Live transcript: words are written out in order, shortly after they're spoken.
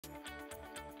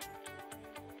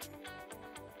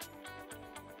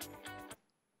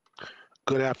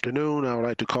Good afternoon. I would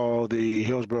like to call the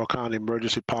Hillsborough County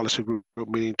Emergency Policy Group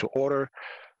meeting to order.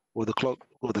 Will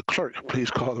the clerk please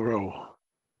call the roll?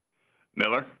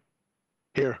 Miller.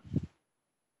 Here.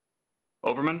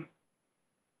 Overman.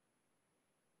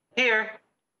 Here.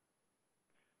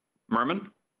 Merman.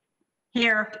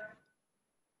 Here.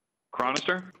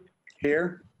 Cronister.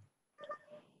 Here.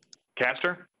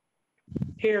 Castor.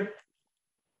 Here.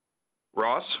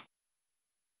 Ross.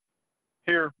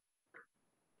 Here.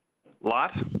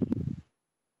 Lott.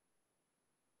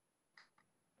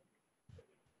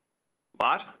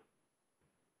 Lott.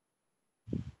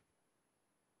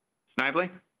 Snively.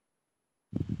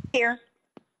 Here.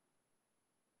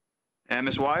 And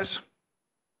Ms. Wise?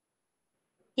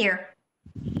 Here.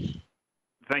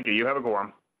 Thank you. You have a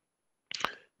quorum.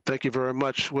 Thank you very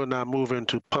much. We'll now move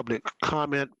into public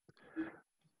comment.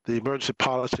 The Emergency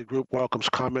Policy Group welcomes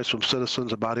comments from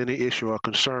citizens about any issue or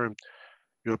concern.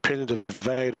 Your opinions are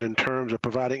valued in terms of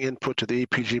providing input to the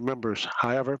EPG members.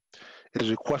 However, it is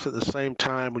requested at the same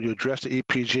time when you address the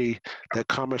EPG that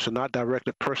comments are not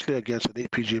directed personally against an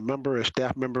EPG member, a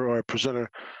staff member, or a presenter,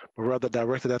 but rather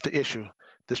directed at the issue.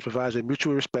 This provides a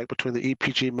mutual respect between the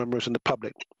EPG members and the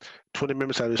public. 20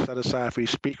 minutes have been set aside for each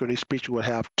speaker, and each speaker will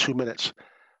have 2 minutes.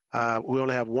 We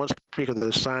only have one speaker that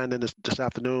is signed in this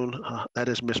afternoon. That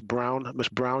is Ms. Brown. Ms.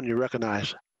 Brown, you're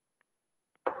recognized.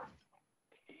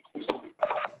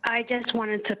 I just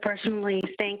wanted to personally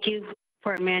thank you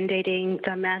for mandating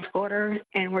the mask order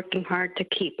and working hard to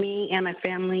keep me and my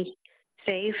family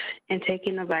safe and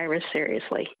taking the virus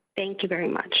seriously. Thank you very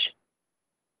much.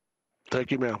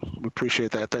 Thank you, ma'am. We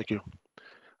appreciate that. Thank you.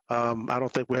 I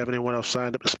don't think we have anyone else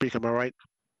signed up to speak. Am I right?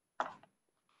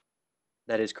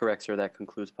 That is correct, sir. That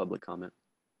concludes public comment.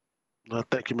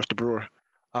 Thank you, Mr. Brewer.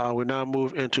 We now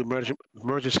move into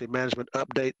emergency management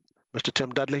update. Mr. Tim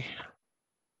Dudley.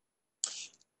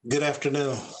 Good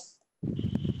afternoon.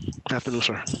 Good afternoon,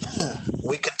 sir.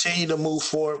 We continue to move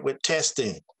forward with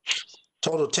testing.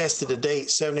 Total tested to date,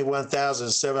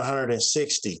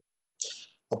 71,760.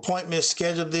 Appointments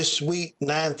scheduled this week,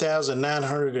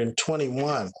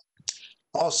 9,921.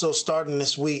 Also starting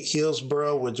this week,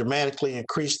 Hillsborough will dramatically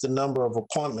increase the number of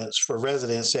appointments for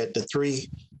residents at the 3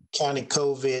 county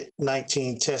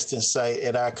COVID-19 testing site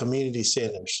at our community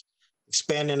centers,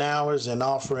 expanding hours and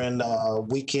offering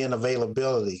weekend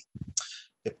availability.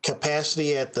 The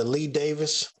capacity at the Lee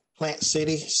Davis, Plant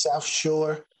City, South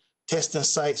Shore testing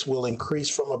sites will increase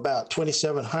from about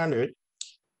 2,700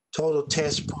 total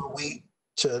tests per week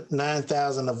to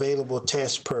 9,000 available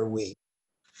tests per week.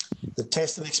 The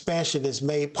testing expansion is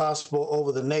made possible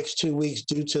over the next 2 weeks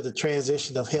due to the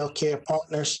transition of healthcare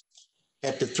partners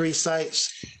at the 3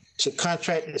 sites to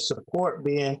contracted support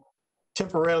being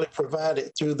temporarily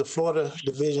provided through the Florida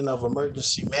Division of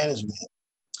Emergency Management.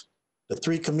 The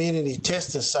 3 community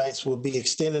testing sites will be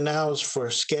extending hours for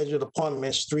scheduled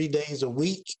appointments 3 days a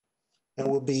week and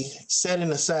will be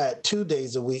setting aside 2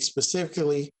 days a week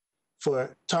specifically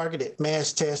for targeted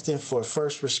mass testing for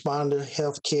first responder,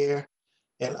 healthcare,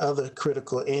 and other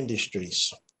critical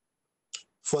industries.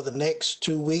 For the next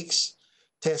 2 weeks,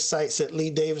 test sites at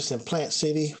Lee Davis and Plant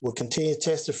City will continue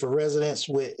testing for residents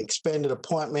with expanded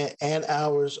appointment and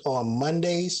hours on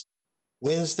Mondays,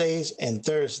 Wednesdays, and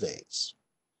Thursdays.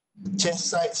 Test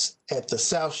sites at the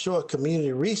South Shore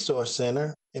Community Resource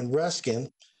Center in Ruskin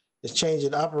is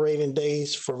changing operating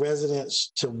days for residents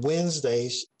to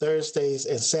Wednesdays, Thursdays,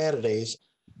 and Saturdays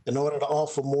in order to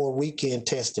offer more weekend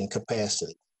testing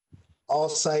capacity. All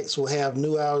sites will have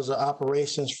new hours of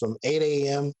operations from 8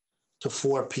 a.m. to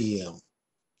 4 p.m.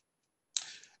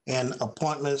 And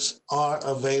appointments are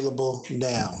available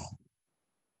now.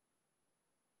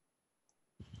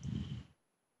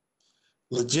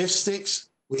 Logistics,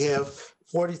 we have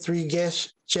 43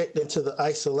 guests checked into the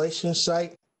isolation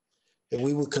site, and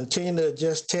we will continue to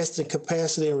adjust testing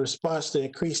capacity in response to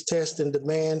increased testing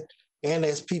demand and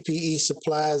as PPE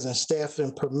supplies and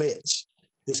staffing permits.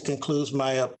 This concludes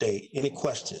my update. Any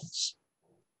questions?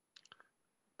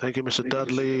 Thank you, Mr.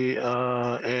 Dudley.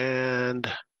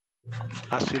 And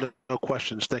I see no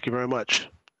questions. Thank you very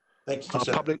much. Thank you,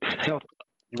 sir. Public health,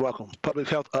 you're welcome. Public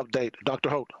health update, Dr.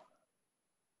 Holt.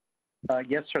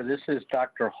 Yes, sir. This is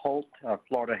Dr. Holt,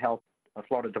 Florida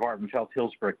Department of Health,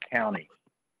 Hillsborough County.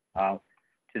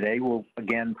 Today we'll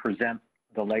again present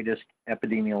the latest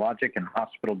epidemiologic and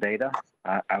hospital data.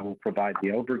 I will provide the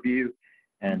overview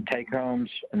and take-homes,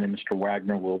 and then Mr.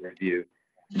 Wagner will review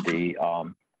the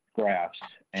graphs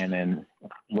and then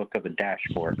look at the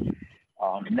dashboard.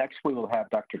 Next, we will have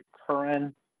Dr.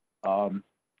 Curran.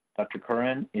 Dr.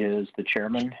 Curran is the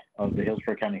chairman of the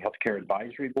Hillsborough County Healthcare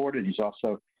Advisory Board, and he's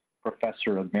also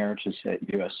professor emeritus at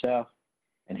USF,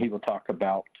 and he will talk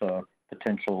about the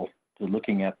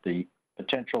looking at the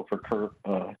potential for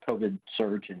COVID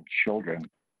surge in children.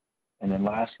 And then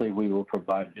lastly, we will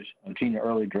provide Gina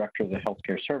Earley, Director of the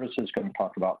Healthcare Services, going to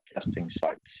talk about testing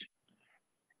sites.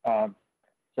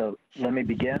 So let me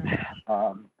begin.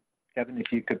 Kevin,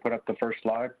 if you could put up the first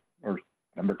slide, or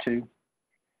number 2.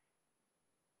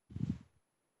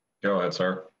 Go ahead,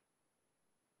 sir.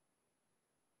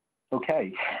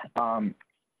 Okay.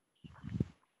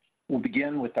 We'll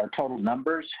begin with our total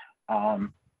numbers.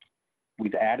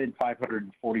 We've added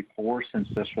 544 since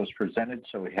this was presented,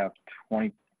 so we have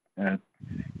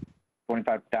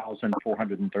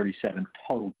 25,437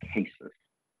 total cases.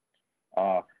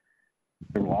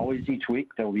 There will always, each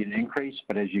week, there will be an increase,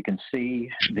 but as you can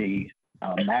see, the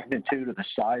magnitude of the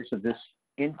size of this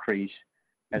increase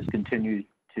has continued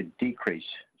to decrease,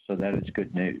 so that is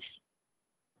good news.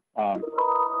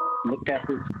 Look at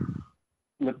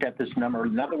this number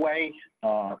another way.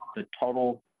 The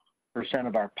total percent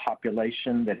of our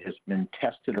population that has been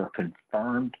tested or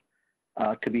confirmed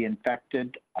to be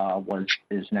infected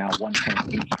is now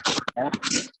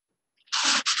 1.8%.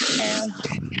 And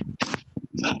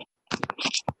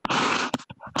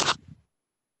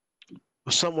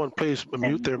Will someone please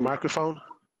mute their microphone?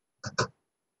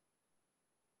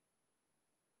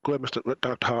 Go ahead,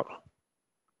 Dr. Holt.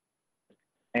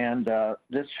 And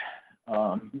this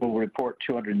will report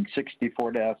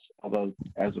 264 deaths, although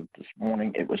as of this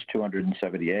morning it was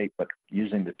 278, but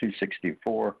using the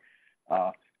 264,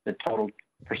 the total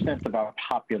percent of our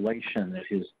population that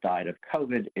has died of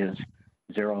COVID is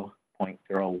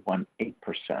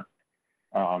 0.018%.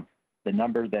 The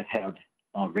number that have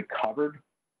recovered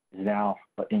is now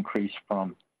increased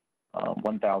from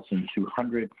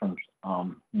 1,200 from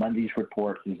Monday's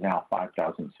report is now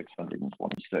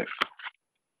 5,626.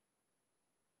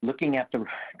 Looking at the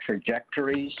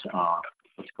trajectories,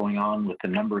 what's going on with the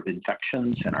number of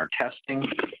infections and our testing,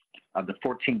 the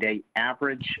 14-day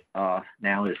average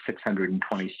now is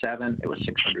 627. It was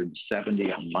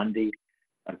 670 on Monday.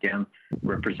 Again,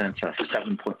 represents a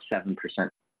 7.7%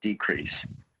 decrease.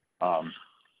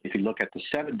 If you look at the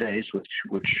 7 days, which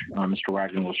Mr.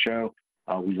 Wagner will show,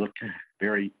 we looked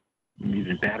very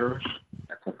even better.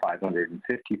 That's a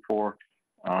 554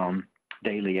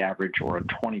 daily average, or a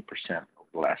 20% over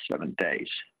the last 7 days.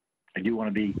 I do want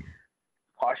to be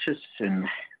cautious, and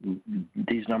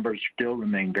these numbers still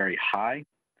remain very high.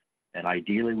 And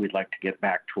ideally, we'd like to get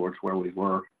back towards where we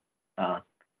were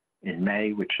in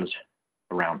May, which was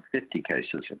around 50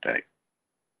 cases a day.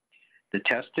 The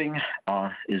testing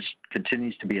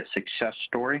continues to be a success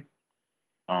story.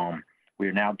 We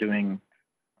are now doing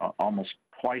almost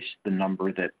twice the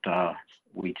number that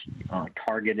we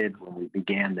targeted when we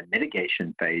began the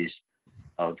mitigation phase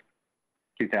of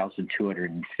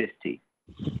 2,250.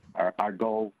 Our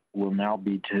goal will now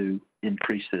be to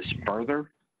increase this further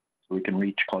so we can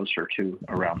reach closer to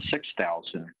around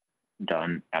 6,000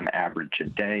 done on average a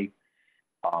day.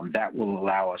 That will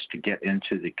allow us to get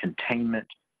into the containment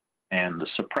and the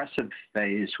suppressive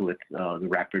phase with the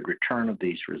rapid return of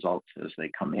these results as they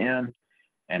come in.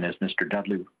 And as Mr.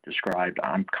 Dudley described,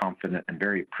 I'm confident and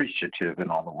very appreciative in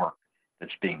all the work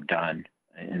that's being done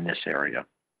in this area.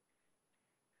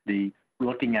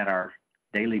 Looking at our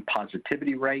daily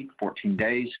positivity rate, 14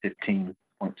 days,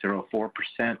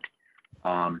 15.04%.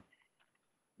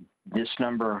 This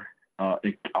number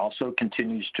it also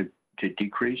continues to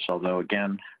decrease, although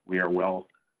again, we are well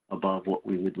above what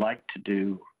we would like to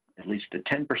do, at least at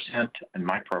 10%, and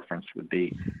my preference would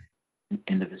be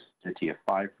in the vicinity of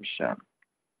 5%.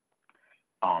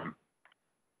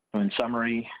 So in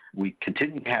summary, we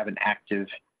continue to have an active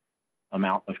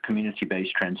amount of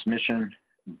community-based transmission,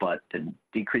 but the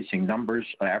decreasing numbers,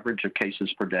 average of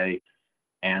cases per day,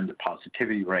 and the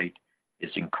positivity rate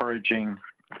is encouraging.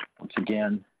 Once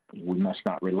again, we must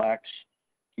not relax,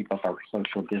 keep up our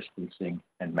social distancing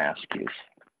and mask use.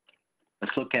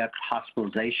 Let's look at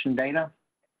hospitalization data.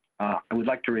 I would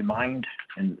like to remind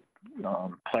and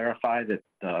clarify that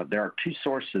there are two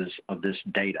sources of this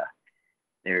data.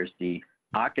 There's the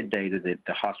ACA data that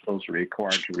the hospitals are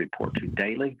required to report to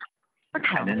daily.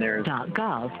 And then there's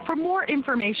 .gov for more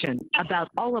information about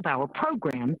all of our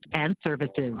programs and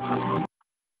services.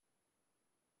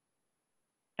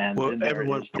 And well, then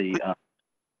everyone, the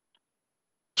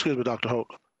excuse me, Dr. Holt.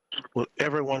 Will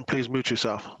everyone please mute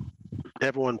yourself?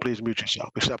 Everyone please mute yourself,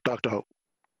 except Dr. Holt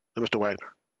and Mr.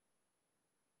 Wagner.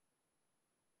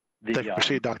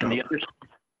 Proceed, Dr. Holt.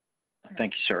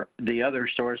 Thank you, sir. The other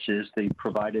source is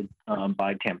provided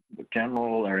by Tampa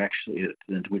General, or actually,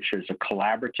 which is a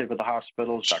collaborative of the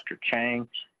hospitals, Dr. Chang,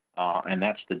 and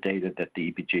that's the data that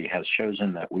the EPG has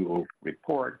chosen that we will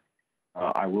report.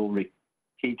 I will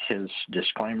repeats his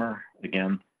disclaimer.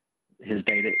 Again, his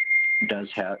data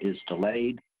is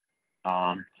delayed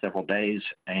several days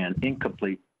and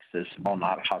incomplete, as all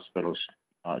not hospitals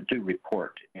do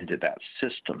report into that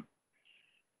system.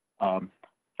 I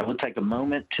will take a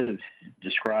moment to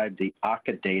describe the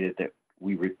ACA data that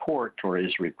we report or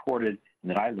is reported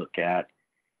and that I look at.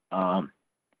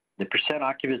 The percent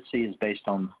occupancy is based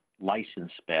on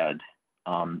licensed bed.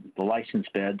 The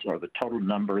licensed beds are the total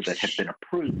number that have been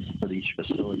approved for each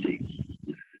facility.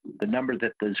 The number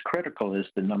that is critical is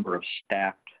the number of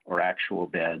staffed or actual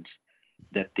beds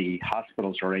that the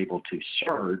hospitals are able to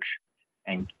surge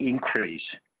and increase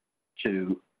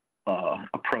to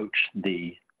approach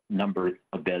the number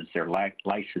of beds they're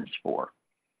licensed for.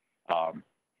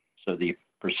 So the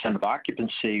percent of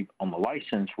occupancy on the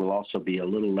license will also be a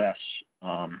little less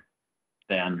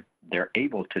than they're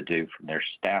able to do from their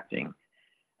staffing.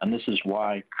 And this is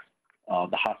why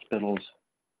the hospitals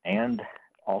and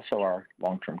also our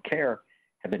long-term care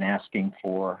have been asking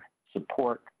for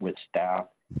support with staff,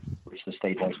 which the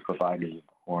state has provided in the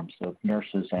forms of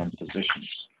nurses and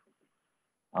physicians.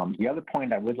 The other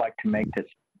point I would like to make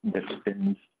that's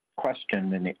been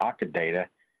questioned in the ACA data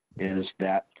is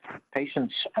that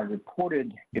patients are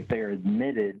reported if they are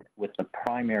admitted with the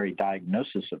primary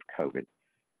diagnosis of COVID.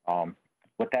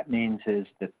 What that means is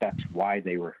that that's why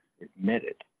they were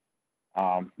admitted.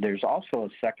 There's also a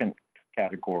second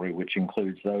category, which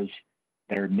includes those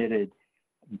that are admitted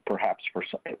perhaps for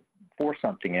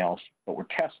something else, but were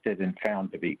tested and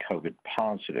found to be COVID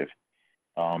positive.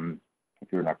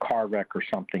 If you're in a car wreck or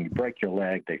something, you break your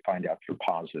leg, they find out you're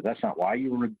positive. That's not why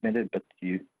you were admitted, but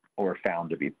you were found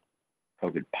to be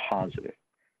COVID positive.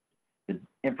 The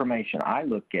information I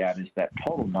look at is that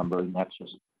total number, and that's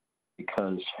just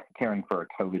because caring for a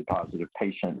COVID positive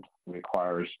patient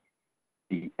requires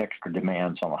the extra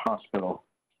demands on the hospital,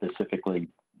 specific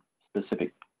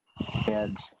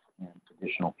beds and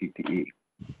additional PPE.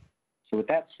 So with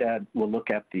that said, we'll look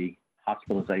at the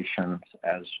hospitalizations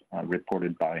as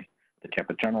reported by the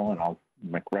Tampa Journal, and I'll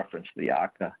make reference to the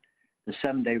ACA. The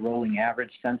 7-day rolling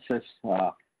average census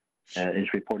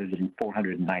is reported in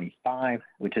 495,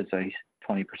 which is a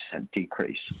 20%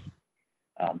 decrease.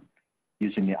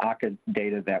 Using the ACA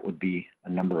data, that would be a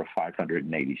number of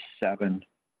 587.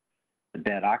 The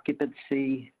bed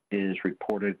occupancy is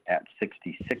reported at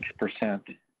 66%.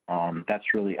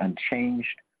 That's really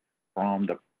unchanged from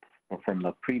the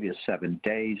previous 7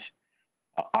 days.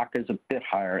 ACA is a bit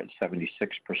higher at 76%,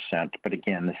 but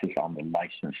again, this is on the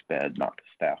licensed bed, not the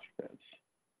staff beds.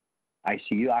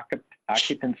 ICU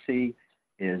occupancy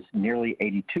is nearly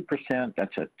 82%.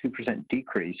 That's a 2%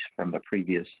 decrease from the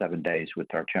previous 7 days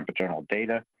with our Tampa Journal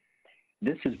data.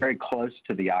 This is very close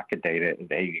to the ACA data of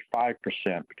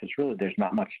 85% because really there's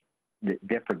not much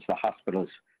difference. The hospitals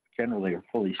generally are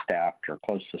fully staffed or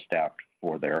close to staffed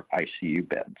for their ICU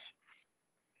beds.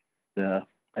 The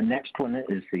next one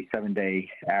is the 7-day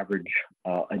average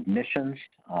admissions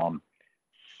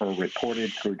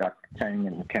reported through Dr. Tang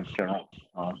and the Tampa General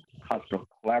Hospital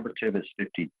Collaborative is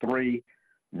 53,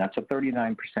 and that's a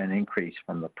 39% increase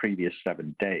from the previous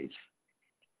 7 days.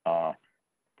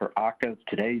 For ACA,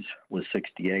 today's was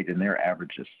 68, and their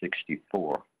average is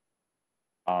 64.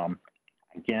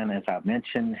 Again, as I've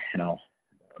mentioned,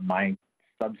 my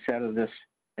subset of this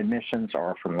admissions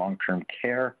are from long-term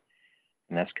care,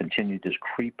 and that's continued to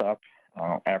creep up,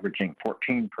 averaging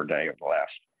 14 per day over the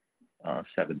last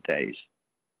 7 days.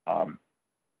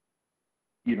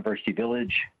 University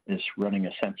Village is running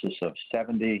a census of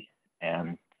 70,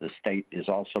 and the state is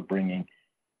also bringing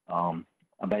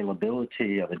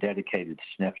availability of a dedicated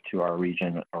SNF to our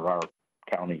region or our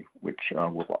county, which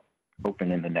will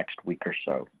open in the next week or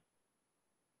so.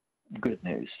 Good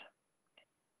news.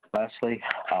 Lastly,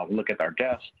 we'll look at our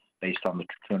deaths based on the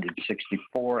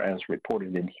 264 as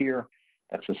reported in here.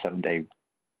 That's a 7-day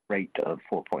rate of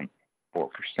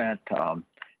 4.4%.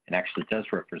 And actually does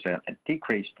represent a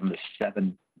decrease from the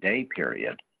 7-day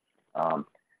period.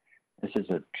 This is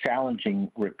a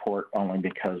challenging report only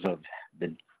because of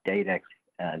the data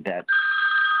that,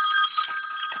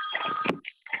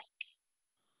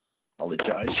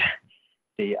 apologize,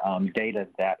 the data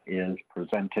that is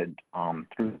presented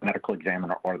through the medical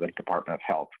examiner or the Department of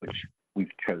Health, which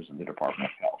we've chosen the Department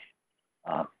of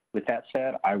Health. With that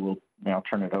said, I will now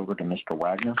turn it over to Mr.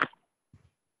 Wagner.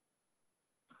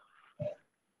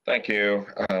 Thank you,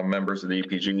 members of the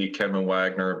EPG. Kevin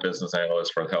Wagner, business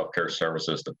analyst for the Healthcare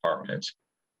Services Department.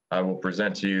 I will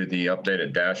present to you the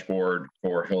updated dashboard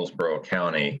for Hillsborough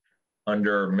County.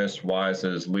 Under Ms.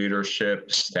 Wise's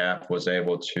leadership, staff was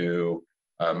able to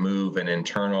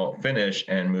finish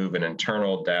and move an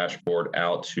internal dashboard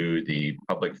out to the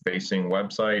public-facing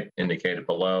website indicated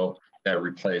below that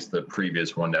replaced the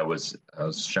previous one that was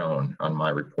shown on my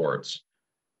reports.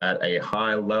 At a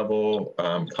high level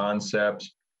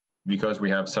concept, because we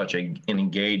have such an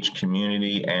engaged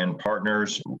community and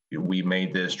partners, we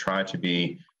made this try to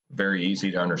be very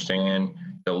easy to understand.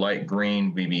 The light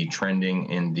green will be trending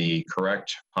in the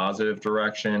correct positive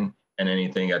direction, and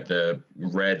anything at the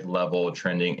red level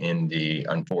trending in the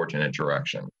unfortunate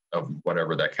direction of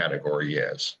whatever that category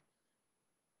is.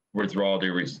 With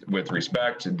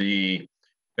respect, the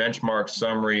benchmark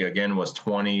summary again was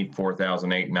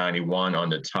 24,891 on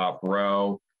the top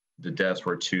row. The deaths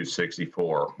were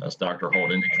 264. As Dr.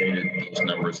 Holt indicated, those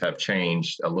numbers have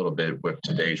changed a little bit with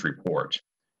today's report.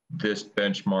 This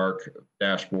benchmark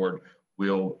dashboard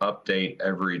will update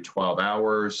every 12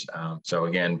 hours. So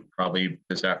again, probably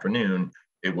this afternoon,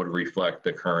 it would reflect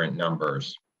the current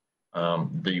numbers.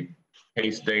 The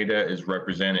case data is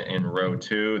represented in row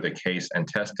 2, the case and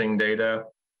testing data.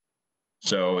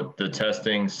 So the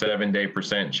testing 7-day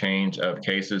percent change of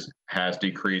cases has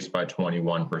decreased by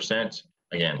 21%.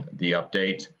 Again, the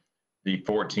update, the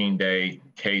 14-day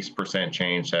case percent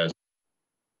change has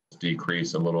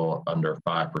decreased a little under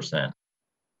 5%.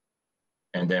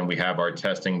 And then we have our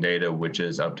testing data, which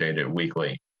is updated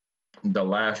weekly. The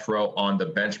last row on the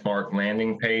benchmark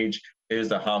landing page is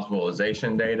the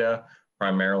hospitalization data,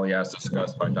 primarily as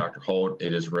discussed by Dr. Holt.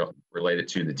 It is related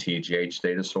to the TGH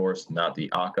data source, not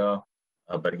the ACA.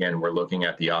 But again, we're looking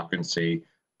at the occupancy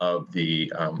of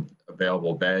the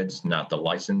available beds, not the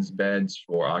licensed beds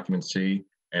for occupancy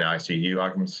and ICU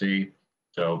occupancy.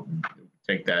 So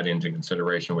take that into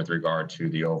consideration with regard to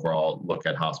the overall look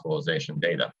at hospitalization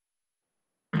data.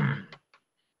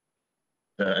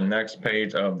 The next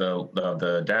page of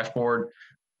the dashboard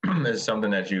is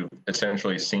something that you've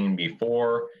essentially seen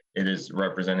before. It is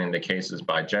representing the cases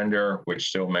by gender, which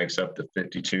still makes up the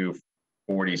 52,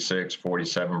 46,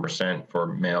 47% for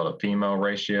male to female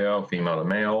ratio, female to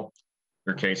male.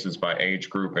 Your cases by age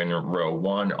group in row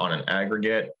 1 on an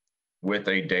aggregate with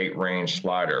a date range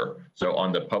slider. So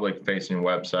on the public facing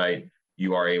website,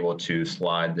 you are able to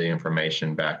slide the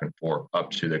information back and forth up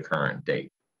to the current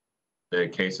date. The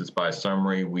cases by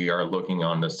summary, we are looking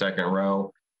on the second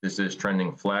row. This is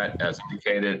trending flat as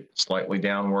indicated, slightly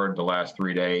downward the last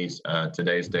 3 days.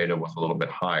 Today's data was a little bit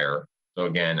higher. So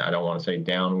again, I don't want to say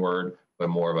downward, but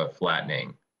more of a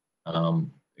flattening.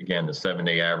 Again, the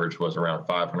 7-day average was around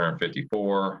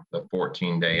 554. The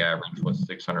 14-day average was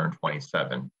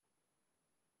 627.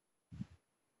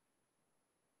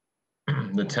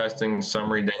 The testing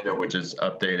summary data, which is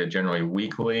updated generally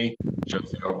weekly,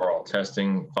 shows the overall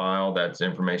testing file. That's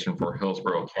information for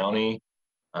Hillsborough County.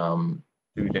 To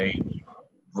date,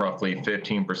 roughly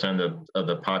 15% of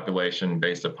the population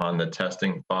based upon the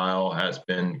testing file has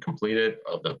been completed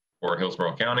for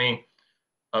Hillsborough County.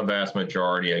 A vast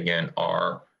majority, again,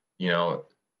 are,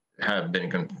 have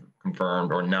been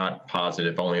confirmed or not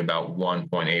positive. Only about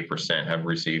 1.8% have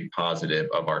received positive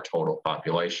of our total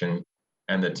population.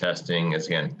 And the testing is,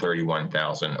 again,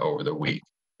 31,000 over the week.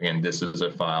 Again, this is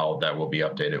a file that will be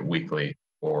updated weekly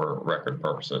for record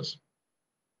purposes.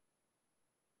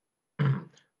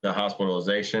 The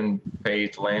hospitalization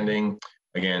page landing,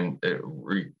 again,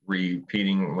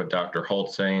 repeating what Dr.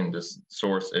 Holt's saying, this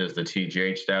source is the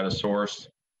TGH data source.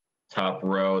 Top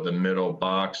row, the middle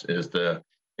box is the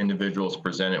individuals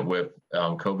presented with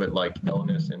COVID-like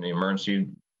illness in the emergency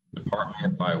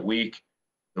department by week.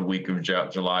 The week of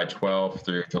July 12th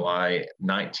through July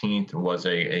 19th was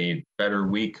a better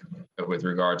week with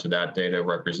regard to that data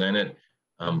represented,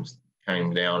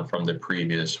 came down from the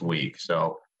previous week.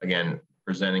 So again,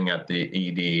 presenting at the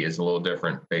ED is a little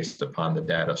different based upon the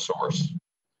data source.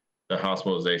 The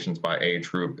hospitalizations by age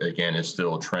group, again, is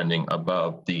still trending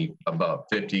above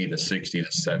 50 to 60 to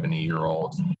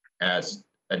 70-year-olds as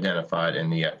identified in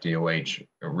the FDOH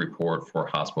report for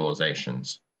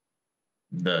hospitalizations.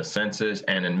 The census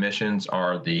and admissions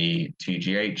are the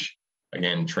TGH,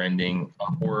 again, trending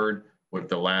upward. With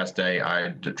the last day,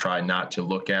 I tried not to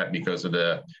look at because of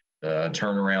the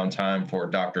turnaround time for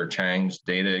Dr. Chang's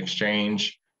data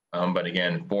exchange. But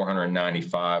again,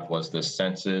 495 was the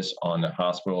census on the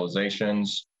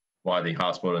hospitalizations, while the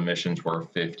hospital admissions were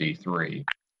 53.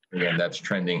 Again, that's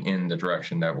trending in the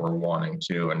direction that we're wanting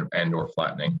to and or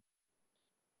flattening.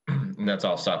 And that's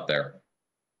all. Stop there.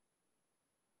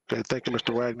 Okay, thank you,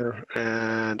 Mr. Wagner.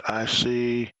 And I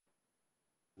see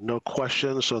no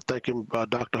questions. So thank you,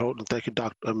 Dr. Holt, and thank you,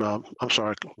 I'm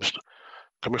sorry,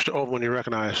 Commissioner Overman, you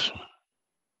recognize.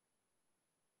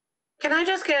 Can I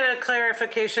just get a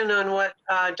clarification on what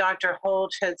Dr.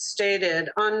 Holt had stated?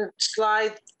 On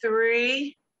slide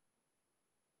 3,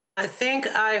 I think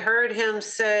I heard him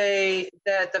say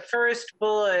that the first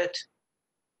bullet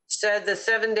said the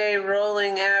 7-day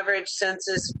rolling average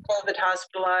census COVID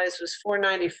hospitalized was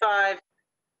 495.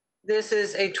 This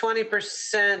is a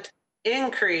 20%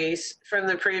 increase from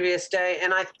the previous day,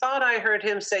 and I thought I heard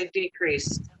him say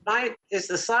decrease. Is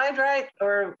the slide right,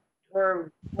 or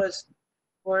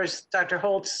is Dr.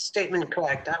 Holt's statement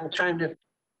correct? I'm trying to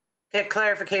get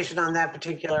clarification on that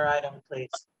particular item, please.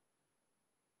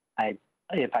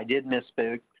 If I did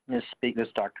misspeak, this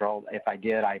Dr. Holt. If I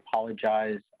did, I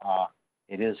apologize.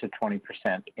 It is a 20%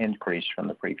 increase from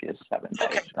the previous 7 days.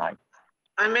 Okay.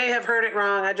 I may have heard it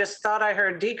wrong. I just thought I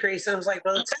heard decrease. I was like,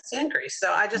 well, it says increase.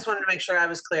 So I just wanted to make sure I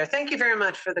was clear. Thank you very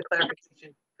much for the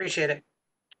clarification. Appreciate it.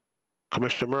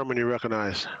 Commissioner Merman, you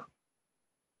recognize.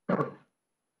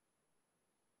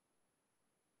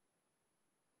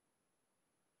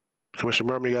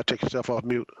 Commissioner Merman, you got to take yourself off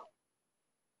mute.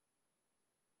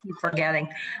 Keep forgetting.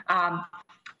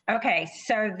 Okay,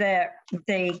 so the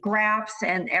graphs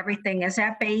and everything, is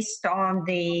that based on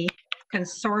the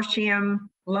consortium,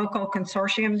 local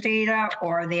consortium data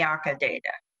or the ACA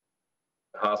data?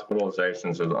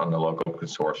 Hospitalizations is on the local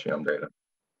consortium data.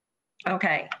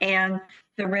 Okay, and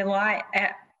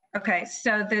okay,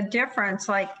 so the difference,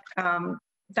 like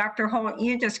Dr. Holt,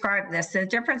 you described this, the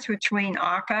difference between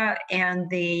ACA and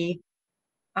the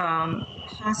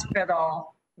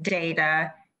hospital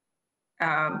data,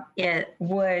 how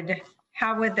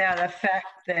would that affect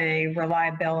the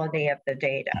reliability of the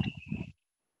data?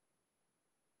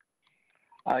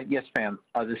 Yes, ma'am.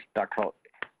 This is Dr. Holt.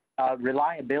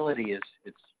 Reliability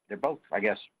they're both, I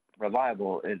guess,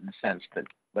 reliable in the sense that,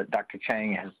 but Dr.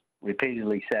 Chang has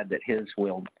repeatedly said that his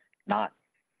will not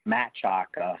match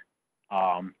ACA,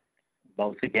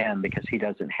 both again, because he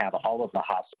doesn't have all of the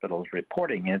hospitals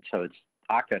reporting it. So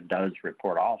ACA does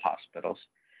report all hospitals.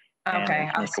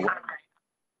 Okay.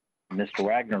 Mr.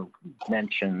 Wagner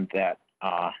mentioned that,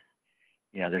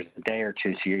 there's a day or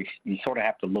two, so you sort of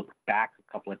have to look back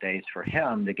a couple of days for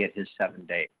him to get his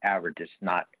 7-day average. It's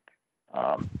not,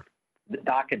 the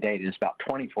ACA data is about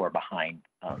 24 behind.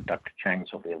 Dr.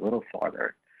 Chang's will be a little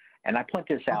farther. And I point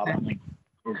this out only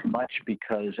as much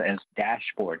because as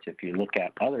dashboards, if you look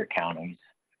at other counties,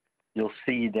 you'll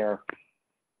see their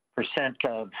percent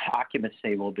of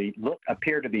occupancy will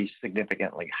appear to be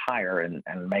significantly higher and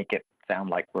make it sound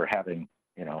like we're having,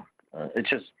 it's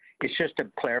just a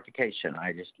clarification.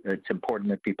 It's important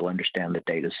that people understand the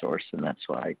data source, and that's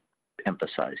why I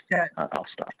emphasized. I'll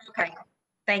stop. Okay,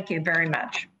 thank you very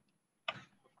much.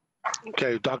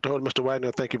 Okay, Dr. Holt, Mr.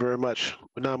 Wagner, thank you very much.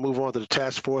 We now move on to the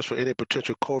task force for any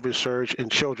potential COVID surge in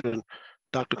children.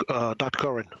 Dr.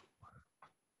 Curran.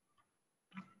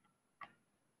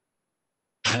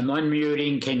 I'm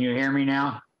unmuting. Can you hear me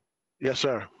now? Yes,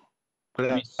 sir.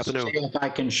 Good afternoon. See if I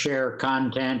can share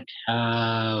content.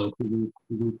 I've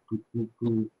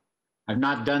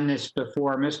not done this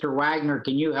before. Mr. Wagner,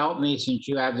 can you help me since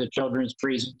you have the children's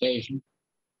presentation?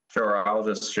 Sure, I'll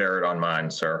just share it on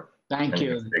mine, sir. Thank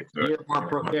you. You're more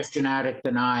proficient at it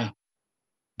than I.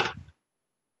 And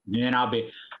then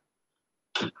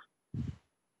it'll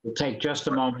take just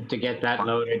a moment to get that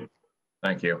loaded.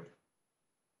 Thank you.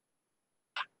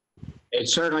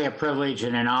 It's certainly a privilege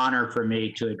and an honor for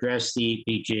me to address the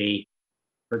EPG,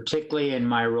 particularly in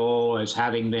my role as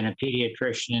having been a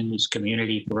pediatrician in this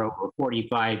community for over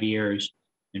 45 years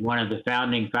and one of the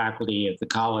founding faculty of the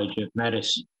College of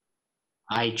Medicine.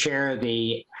 I chair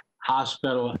the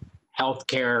Hospital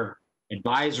Healthcare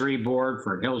Advisory Board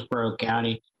for Hillsborough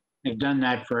County. I've done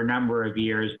that for a number of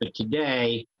years, but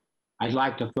today I'd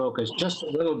like to focus just a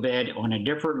little bit on a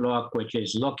different look, which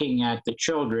is looking at the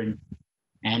children.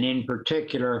 And in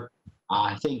particular,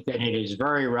 I think that it is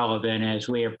very relevant as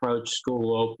we approach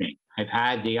school opening. I've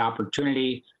had the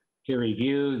opportunity to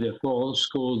review the full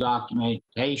school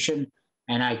documentation,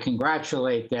 and I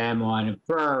congratulate them on a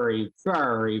very,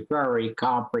 very, very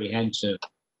comprehensive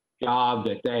job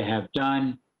that they have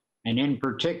done. And in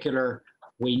particular,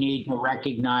 we need to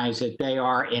recognize that they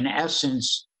are, in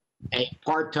essence, a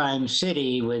part-time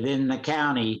city within the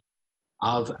county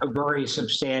of a very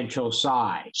substantial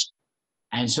size.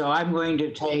 And so I'm going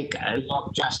to take a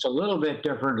look just a little bit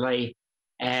differently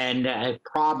and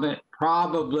probably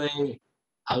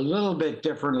a little bit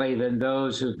differently than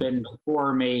those who've been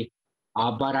before me,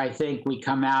 but I think we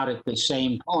come out at the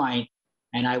same point,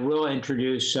 and I will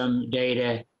introduce some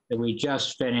data that we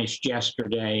just finished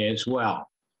yesterday as well.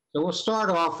 So we'll start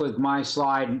off with my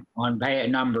slide on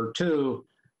number 2,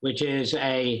 which is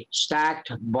a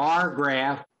stacked bar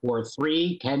graph for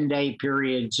 3 10-day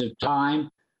periods of time,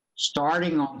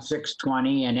 starting on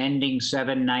 6/20 and ending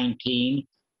 7/19,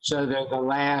 so they're the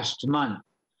last month.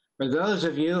 For those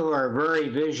of you who are very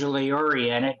visually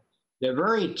oriented, the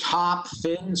very top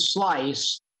thin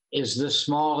slice is the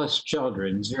smallest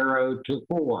children, 0 to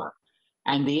 4.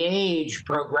 And the age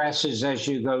progresses as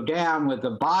you go down, with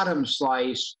the bottom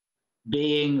slice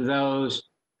being those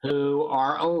who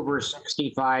are over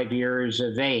 65 years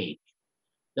of age.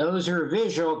 Those who are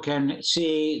visual can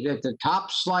see that the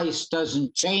top slice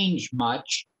doesn't change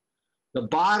much. The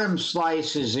bottom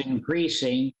slice is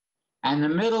increasing, and the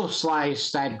middle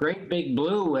slice, that great big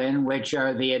blue one, which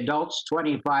are the adults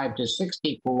 25 to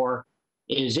 64,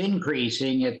 is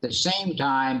increasing. At the same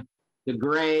time, the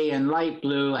gray and light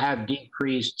blue have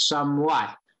decreased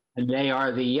somewhat, and they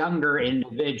are the younger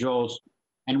individuals.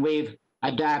 And we've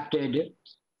adapted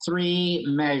 3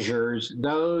 measures: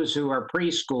 those who are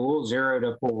preschool, 0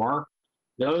 to 4,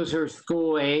 those who are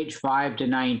school age, 5 to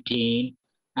 19,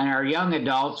 and our young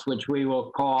adults, which we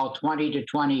will call 20 to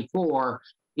 24.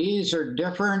 These are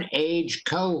different age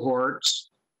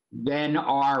cohorts than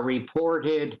are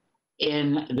reported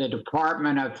in the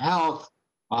Department of Health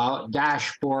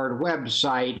dashboard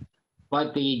website,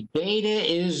 but the data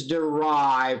is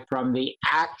derived from the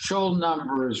actual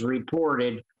numbers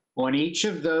reported on each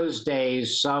of those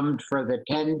days, summed for the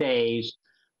 10 days.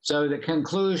 So the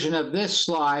conclusion of this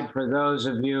slide, for those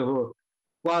of you who,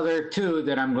 well, there are 2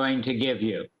 that I'm going to give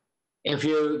you. If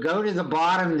you go to the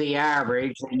bottom, the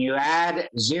average, and you add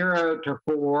 0 to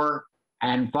 4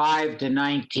 and 5 to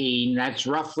 19, that's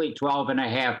roughly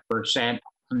 12.5%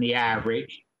 on the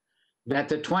average. That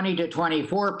the 20 to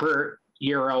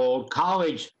 24-year-old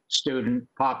college student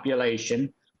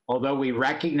population, although we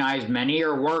recognize many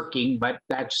are working, but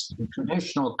that's the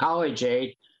traditional college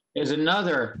age, is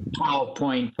another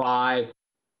 12.5.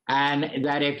 And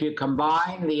that if you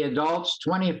combine the adults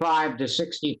 25 to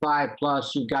 65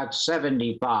 plus, you've got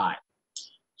 75.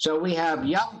 So we have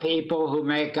young people who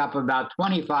make up about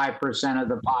 25% of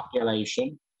the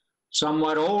population,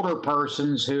 somewhat older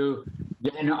persons who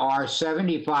then are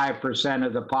 75%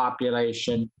 of the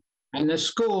population, and the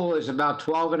school is about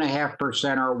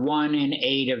 12.5%, or 1 in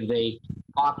 8 of the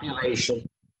population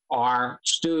are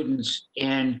students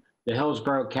in the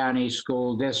Hillsborough County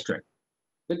School District.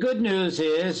 The good news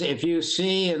is, if you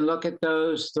see and look at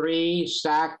those 3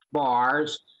 stacked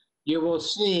bars, you will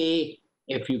see,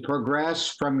 if you progress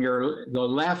from the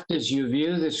left as you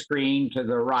view the screen to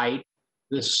the right,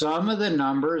 the sum of the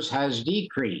numbers has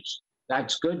decreased.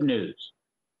 That's good news.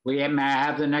 May I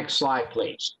have the next slide,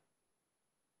 please?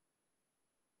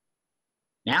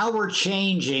 Now we're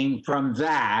changing from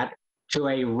that to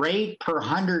a rate per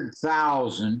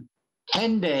 100,000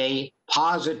 10-day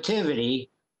positivity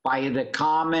by the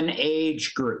common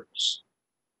age groups.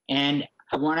 And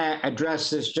I want to address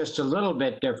this just a little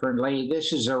bit differently.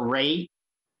 This is a rate.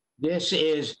 This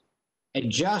is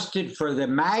adjusted for the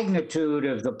magnitude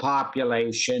of the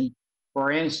population.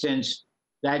 For instance,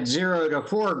 that 0 to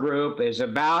 4 group is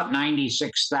about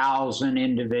 96,000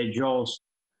 individuals,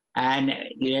 and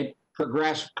it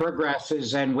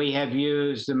progresses, and we have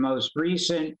used the most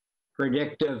recent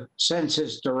predictive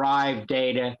census-derived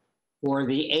data for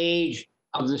the age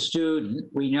of the student.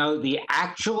 We know the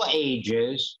actual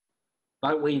ages,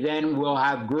 but we then will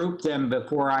have grouped them,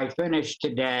 before I finish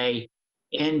today,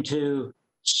 into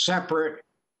separate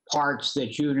parts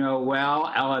that you know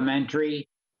well: elementary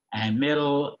and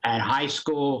middle and high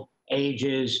school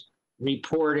ages,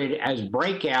 reported as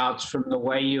breakouts from the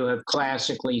way you have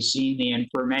classically seen the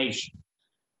information.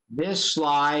 This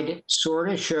slide sort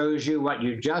of shows you what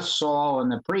you just saw in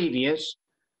the previous,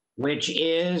 which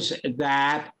is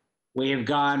that we have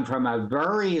gone from a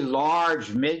very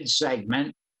large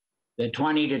mid-segment, the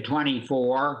 20 to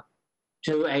 24,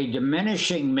 to a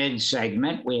diminishing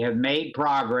mid-segment. We have made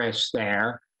progress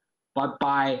there, but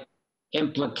by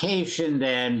implication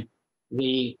then,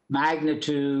 the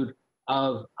magnitude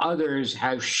of others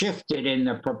have shifted in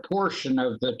the proportion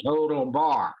of the total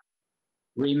bar.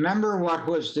 Remember what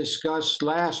was discussed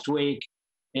last week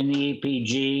in the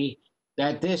EPG,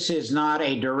 that this is not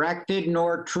a directed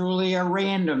nor truly a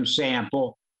random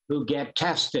sample who get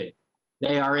tested.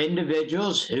 They are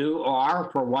individuals who are,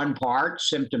 for one part,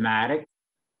 symptomatic,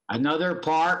 another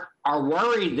part are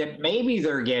worried that maybe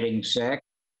they're getting sick,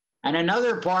 and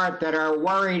another part that are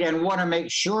worried and want to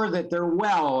make sure that they're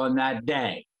well on that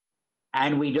day.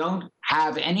 And we don't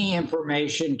have any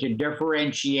information to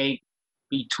differentiate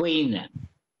between them.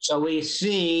 So we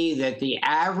see that the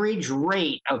average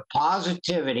rate of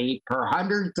positivity per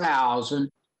 100,000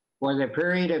 for the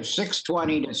period of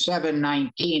 6/20 to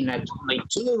 7/19, that's only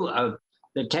 2 of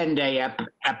the 10-day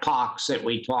epochs that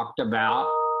we talked about,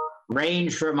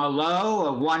 range from a low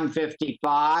of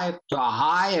 155 to a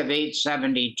high of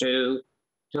 872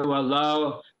 to a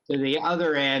low to the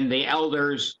other end, the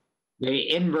elders,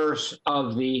 the inverse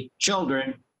of the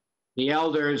children, the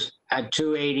elders at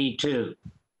 282.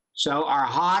 So our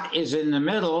hot is in the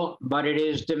middle, but it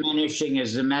is diminishing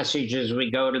as the message as we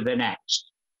go to the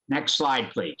next. Next slide,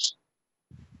 please.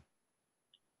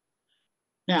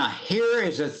 Now, here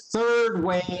is a third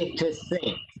way to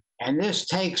think, and this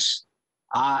takes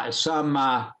some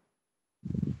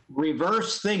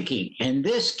reverse thinking. In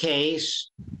this case,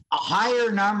 a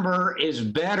higher number is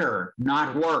better,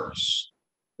 not worse.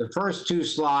 The first 2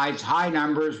 slides, high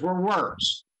numbers were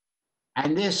worse.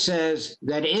 And this says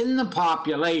that in the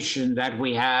population that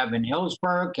we have in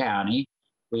Hillsborough County,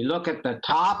 we look at the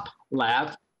top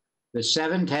left, the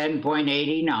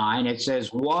 710.89, it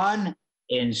says 1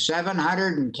 in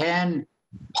 710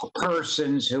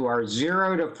 persons who are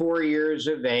 0 to 4 years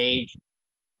of age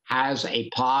has a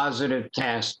positive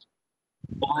test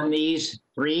on these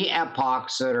 3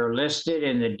 epochs that are listed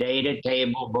in the data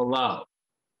table below.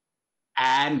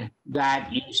 And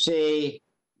that you see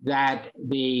that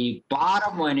the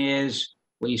bottom one is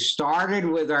we started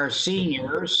with our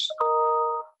seniors,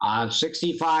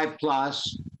 65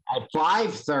 plus, at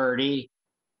 530,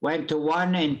 went to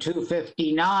 1 in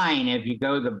 259 if you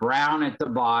go the brown at the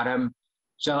bottom.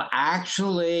 So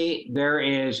actually there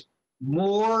is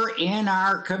more in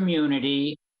our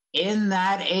community in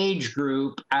that age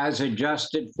group as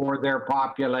adjusted for their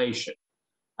population.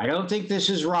 I don't think this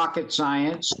is rocket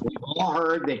science. We've all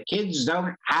heard that kids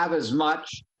don't have as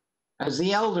much as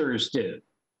the elders do,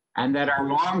 and that our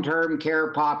long-term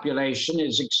care population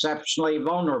is exceptionally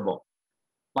vulnerable.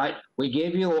 But we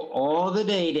give you all the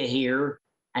data here,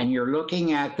 and you're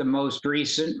looking at the most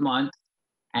recent month,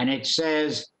 and it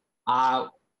says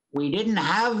we didn't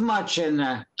have much in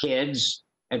the kids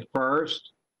at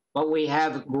first, but we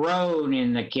have grown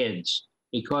in the kids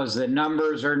because the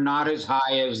numbers are not as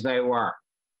high as they were.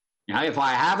 Now, if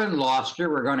I haven't lost you,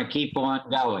 we're going to keep on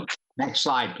going. Next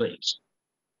slide, please.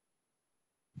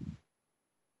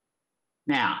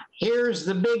 Now, here's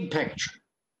the big picture.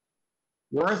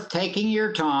 Worth taking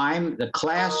your time, the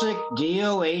classic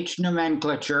DOH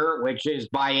nomenclature, which is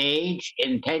by age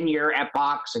in 10-year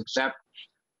epochs, except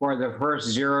for the first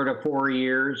 0 to 4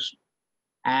 years.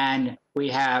 And we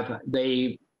have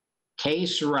the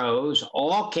case rows,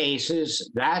 all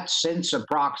cases, that's since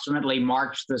approximately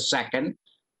March the 2nd.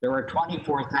 There were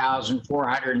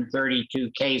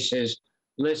 24,432 cases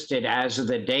listed as of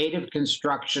the date of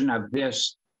construction of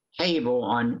this table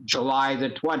on July the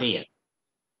 20th.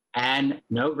 And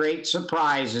no great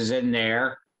surprises in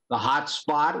there. The hot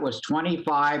spot was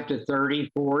 25 to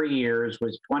 34 years,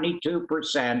 with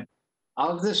 22%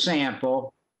 of the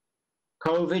sample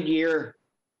COVID year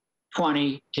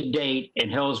 20 to date in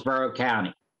Hillsborough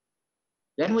County.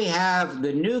 Then we have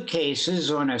the new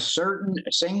cases on a certain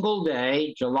single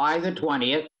day, July the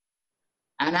 20th.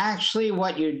 And actually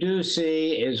what you do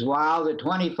see is while the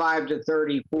 25 to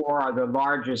 34 are the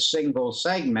largest single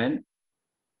segment,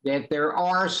 that there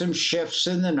are some shifts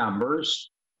in the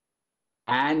numbers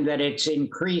and that it's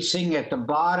increasing at the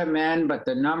bottom end, but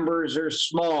the numbers are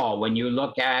small when you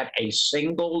look at a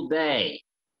single day,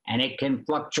 and it can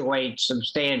fluctuate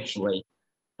substantially.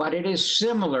 But it is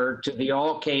similar to the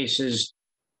all cases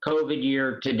COVID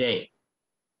year to date.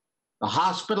 The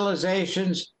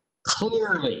hospitalizations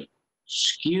clearly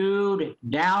skewed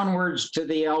downwards to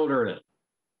the elderly.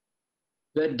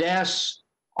 The deaths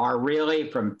are really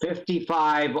from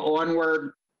 55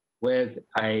 onward, with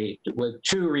 2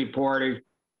 reported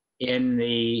in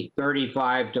the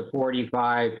 35 to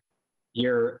 45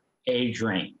 year age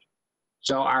range.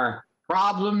 So our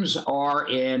problems are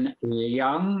in the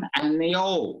young and the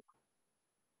old,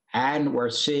 and we're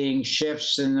seeing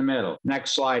shifts in the middle.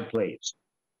 Next slide, please.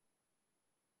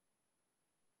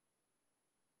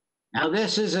 Now,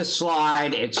 this is a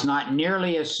slide. It's not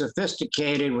nearly as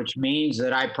sophisticated, which means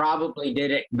that I probably did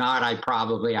it,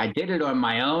 I did it on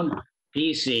my own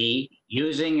PC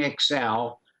using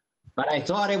Excel, but I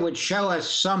thought it would show us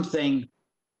something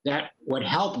that would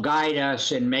help guide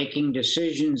us in making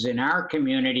decisions in our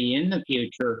community in the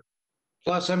future.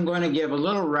 Plus, I'm going to give a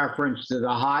little reference to the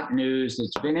hot news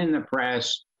that's been in the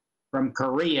press from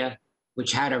Korea,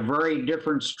 which had a very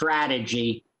different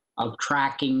strategy of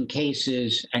tracking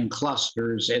cases and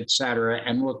clusters, et cetera,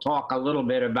 and we'll talk a little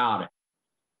bit about it.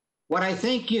 What I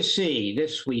think you see,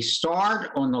 we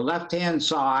start on the left-hand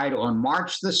side on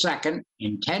March the 2nd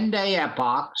in 10-day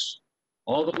epochs,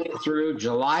 all the way through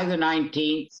July the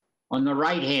 19th on the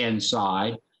right-hand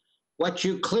side, what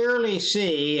you clearly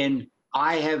see, and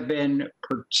I have been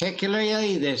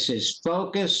particularly, this is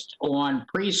focused on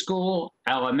preschool,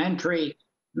 elementary,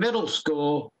 middle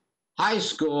school, high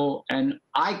school, and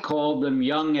I call them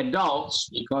young adults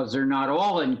because they're not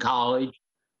all in college,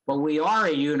 but we are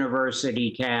a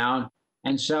university town,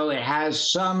 and so it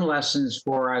has some lessons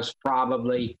for us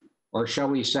probably, or shall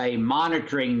we say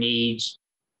monitoring needs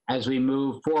as we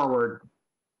move forward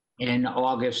in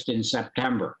August and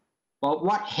September. But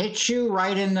what hits you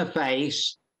right in the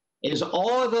face is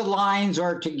all of the lines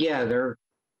are together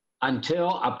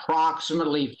until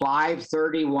approximately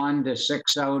 5:31 to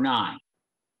 6:09.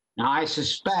 Now, I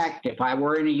suspect if I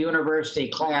were in a university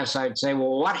class, I'd say,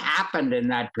 well, what happened in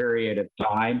that period of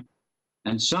time?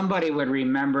 And somebody would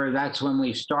remember that's when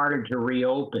we started to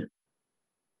reopen.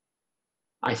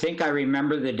 I think I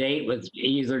remember the date was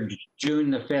either June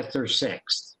the 5th or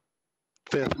 6th.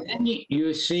 And then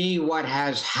you see what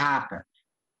has happened.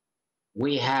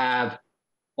 We have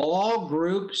all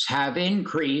groups have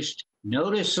increased.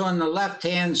 Notice on the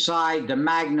left-hand side, the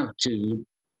magnitude.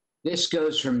 This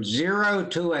goes from 0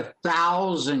 to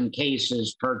 1,000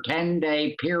 cases per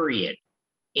 10-day period.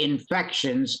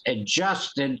 Infections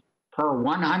adjusted per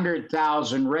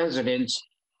 100,000 residents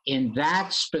in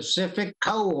that specific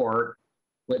cohort,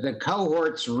 with the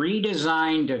cohorts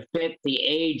redesigned to fit the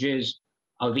ages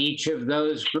of each of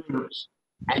those groups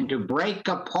and to break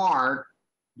apart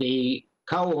the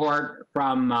cohort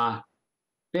from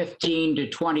 15 to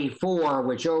 24,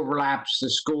 which overlaps the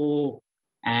school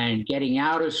and getting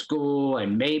out of school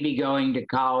and maybe going to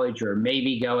college or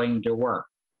maybe going to work.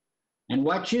 And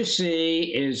what you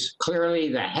see is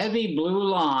clearly the heavy blue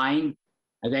line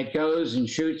that goes and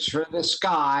shoots for the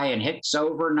sky and hits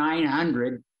over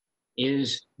 900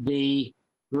 is the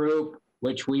group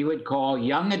which we would call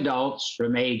young adults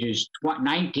from ages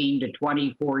 19 to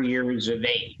 24 years of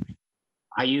age.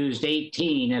 I used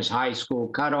 18 as high school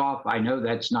cutoff. I know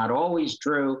that's not always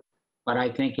true, but I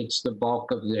think it's the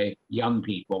bulk of the young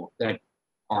people that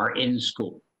are in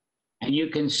school. And you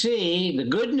can see the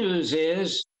good news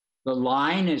is the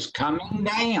line is coming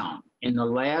down in the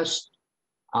last,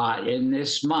 in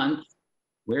this month.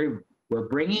 We're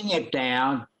bringing it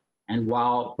down. And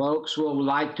while folks will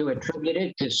like to attribute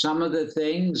it to some of the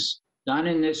things done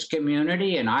in this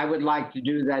community, and I would like to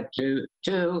do that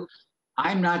too,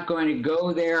 I'm not going to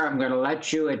go there. I'm going to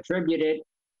let you attribute it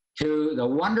to the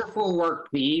wonderful work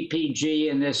the EPG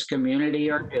in this community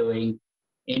are doing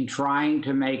in trying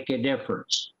to make a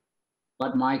difference.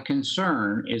 But my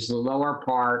concern is the lower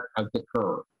part of the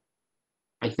curve.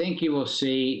 I think you will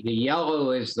see the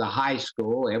yellow is the high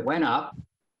school. It went up.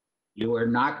 You are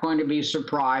not going to be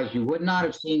surprised. You would not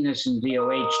have seen this in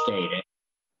DOH data.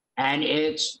 And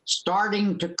it's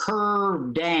starting to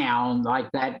curve down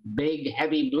like that big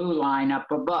heavy blue line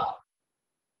up above.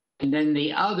 And then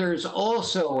the others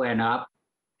also went up,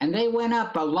 and they went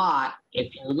up a lot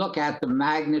if you look at the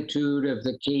magnitude of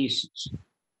the cases.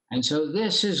 And so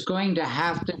this is going to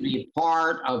have to be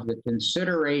part of the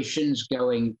considerations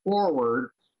going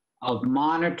forward of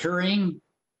monitoring,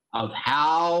 of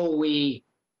how we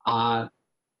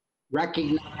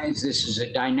recognize this is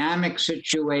a dynamic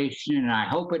situation, and I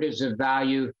hope it is of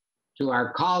value to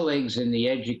our colleagues in the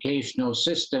educational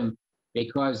system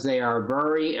because they are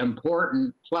very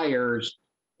important players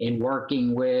in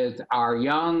working with our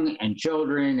young and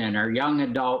children and our young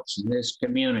adults in this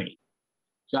community.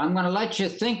 So I'm going to let you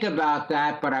think about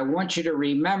that, but I want you to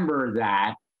remember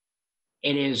that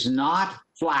it is not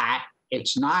flat.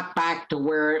 It's not back to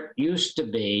where it used to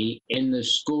be in the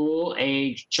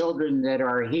school-age children that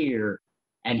are here,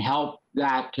 and help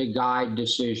that to guide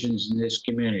decisions in this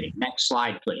community. Next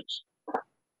slide, please.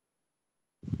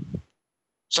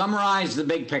 Summarize the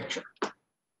big picture.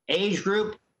 Age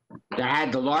group that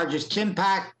had the largest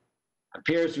impact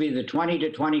appears to be the 20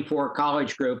 to 24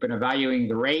 college group in evaluating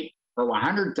the rate per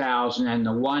 100,000 and the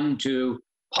 1-2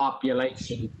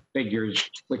 population figures,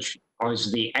 which was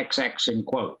the XX in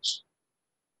quotes.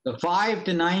 The 5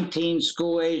 to 19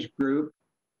 school age group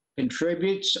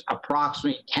contributes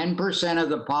approximately 10% of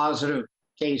the positive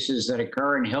cases that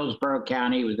occur in Hillsborough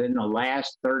County within the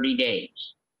last 30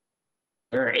 days.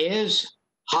 There is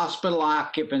hospital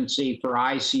occupancy for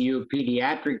ICU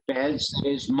pediatric beds that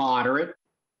is moderate,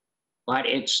 but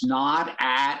it's not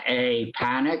at a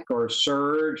panic or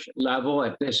surge level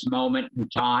at this moment in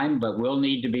time, but will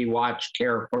need to be watched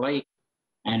carefully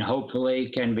and hopefully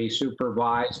can be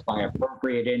supervised by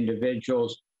appropriate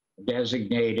individuals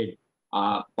designated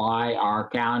by our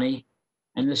county.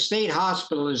 And the state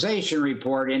hospitalization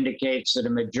report indicates that a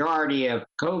majority of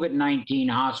COVID-19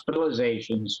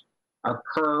 hospitalizations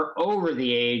occur over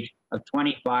the age of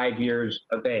 25 years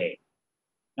of age.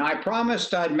 Now, I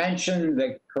promised I'd mention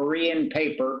the Korean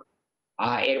paper.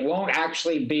 It won't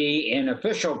actually be in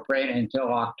official print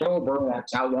until October.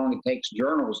 That's how long it takes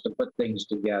journals to put things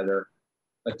together.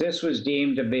 But this was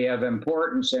deemed to be of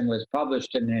importance and was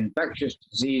published in an infectious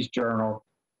disease journal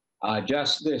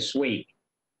just this week.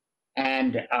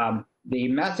 And the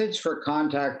methods for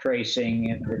contact tracing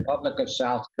in the Republic of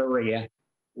South Korea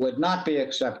would not be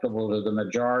acceptable to the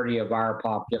majority of our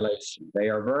population. They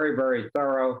are very, very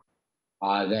thorough.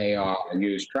 They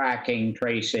use tracking,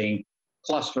 tracing,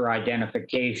 cluster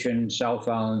identification, cell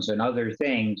phones, and other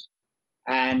things.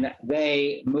 And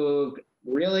they moved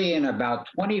really in about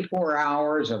 24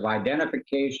 hours of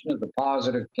identification of the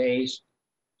positive case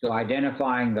to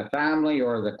identifying the family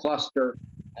or the cluster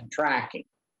and tracking.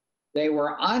 They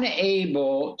were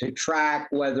unable to track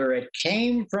whether it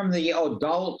came from the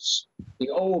adults, the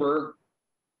older,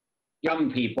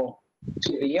 young people,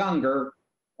 to the younger,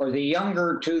 or the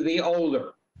younger to the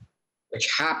older, which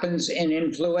happens in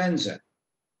influenza.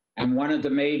 And one of the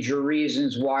major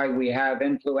reasons why we have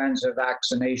influenza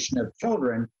vaccination of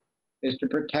children is to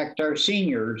protect our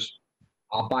seniors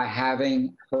by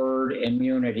having herd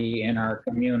immunity in our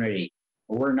community.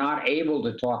 We're not able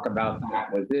to talk about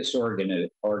that with this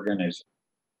organism,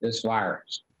 this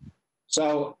virus.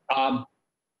 So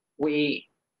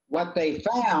what they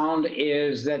found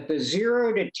is that the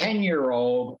 0 to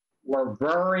 10-year-old were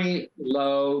very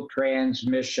low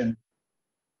transmission.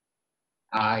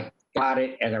 I got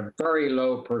it at a very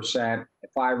low percent,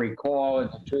 if I recall, in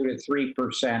the 2 to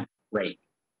 3% rate.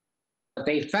 But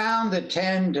they found the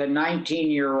 10 to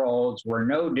 19-year-olds were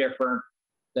no different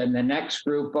than the next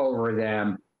group over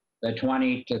them, the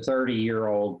 20 to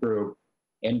 30-year-old group,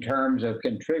 in terms of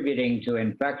contributing to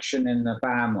infection in the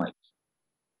families.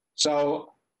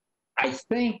 So I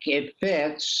think it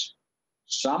fits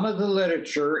some of the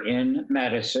literature in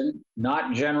medicine,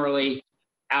 not generally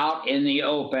out in the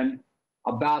open,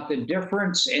 about the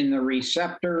difference in the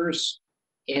receptors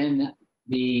in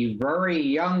the very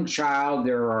young child.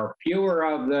 There are fewer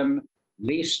of them,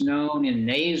 least known in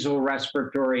nasal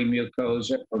respiratory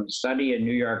mucosa from a study in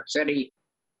New York City,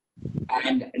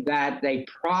 and that they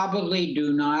probably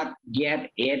do not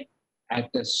get it at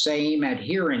the same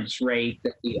adherence rate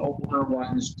that the older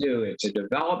ones do. It's a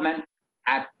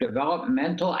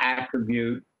developmental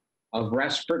attribute of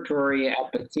respiratory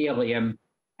epithelium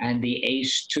and the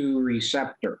ACE2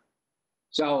 receptor.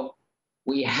 So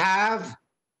we have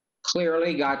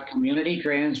clearly got community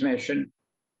transmission.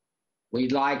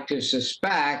 We'd like to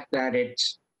suspect that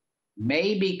it's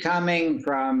may be coming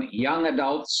from young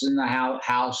adults in the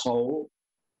household,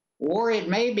 or it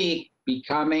may be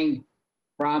coming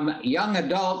from young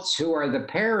adults who are the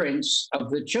parents of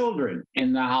the children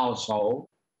in the household.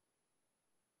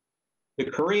 The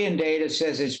Korean data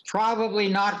says it's probably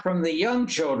not from the young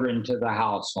children to the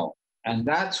household. And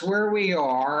that's where we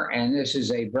are. And this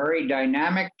is a very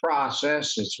dynamic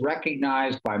process. It's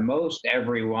recognized by most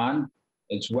everyone.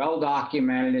 It's well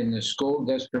documented in the school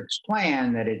district's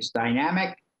plan that it's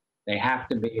dynamic. They have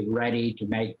to be ready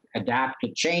to adapt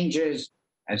to changes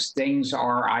as things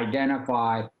are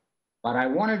identified. But I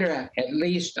wanted to at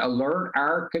least alert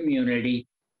our community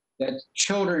that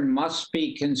children must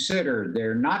be considered.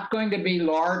 They're not going to be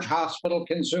large hospital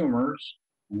consumers,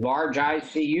 large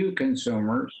ICU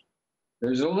consumers.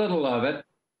 There's a little of it.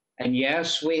 And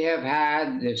yes, we have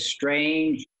had this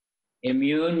strange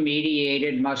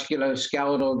immune-mediated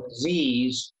musculoskeletal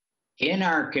disease in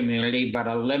our community, but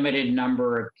a limited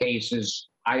number of cases.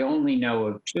 I only know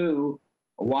of 2,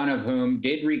 one of whom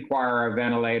did require a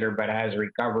ventilator, but has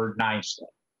recovered nicely.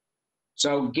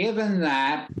 So given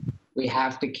that, we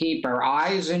have to keep our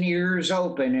eyes and ears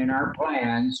open in our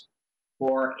plans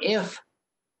for if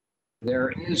there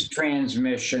is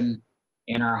transmission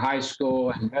in our high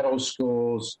school and middle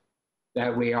schools,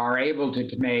 that we are able to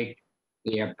make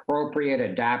the appropriate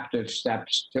adaptive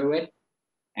steps to it.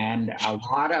 And a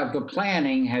lot of the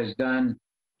planning has done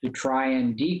to try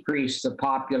and decrease the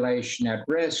population at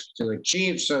risk, to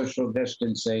achieve social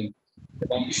distancing, to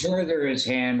make sure there is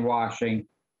hand washing,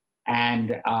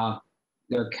 and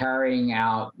they're carrying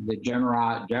out the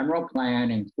general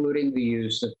plan, including the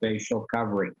use of facial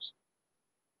coverings.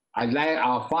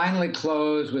 I'll finally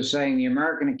close with saying the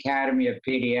American Academy of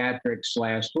Pediatrics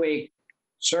last week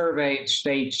surveyed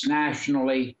states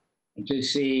nationally to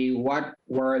see what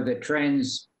were the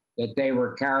trends that they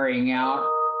were carrying out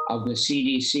of the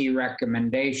CDC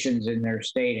recommendations in their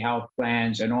state health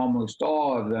plans, and almost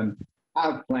all of them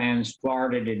have plans.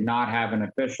 Florida did not have an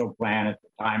official plan at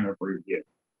the time of review.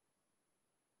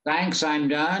 Thanks, I'm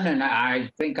done, and I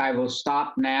think I will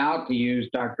stop now to use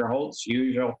Dr. Holt's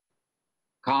usual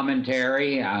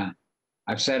commentary.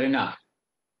 I've said enough,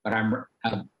 but I'm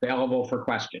available for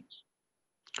questions.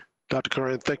 Dr.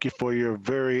 Curran, thank you for your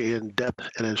very in-depth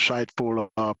and insightful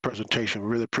presentation. We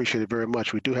really appreciate it very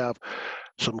much. We do have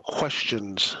some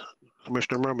questions.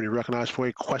 Commissioner Merman, you recognized for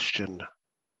a question.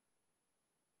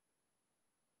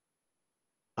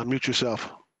 Unmute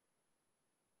yourself.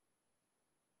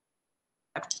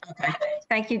 Okay.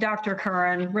 Thank you, Dr.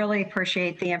 Curran. Really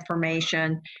appreciate the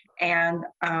information. And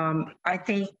I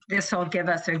think this will give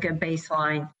us a good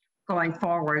baseline going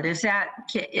forward. Is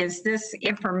this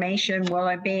information, will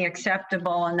it be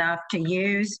acceptable enough to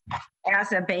use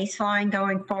as a baseline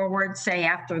going forward, say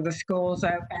after the schools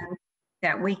open,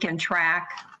 that we can track,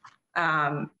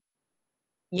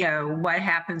 what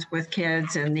happens with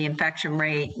kids and the infection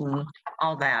rate and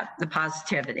all that, the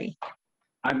positivity?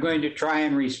 I'm going to try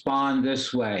and respond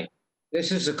this way.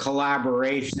 This is a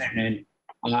collaboration, and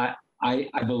I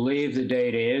believe the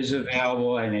data is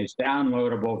available and is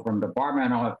downloadable from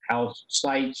Department of Health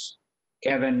sites.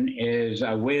 Kevin is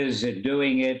a whiz at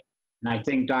doing it, and I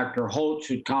think Dr. Holt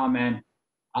should comment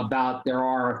about there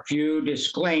are a few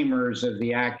disclaimers of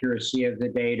the accuracy of the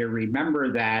data.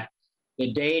 Remember that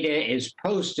the data is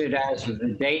posted as of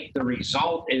the date the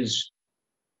result is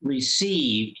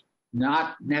received,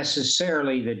 not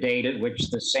necessarily the date at which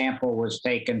the sample was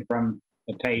taken from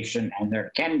the patient, and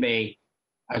there can be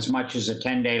as much as a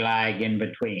 10-day lag in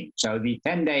between. So the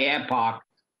 10-day epoch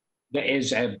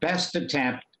is a best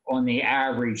attempt on the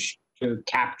average to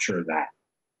capture that.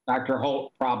 Dr.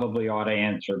 Holt probably ought to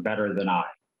answer better than I.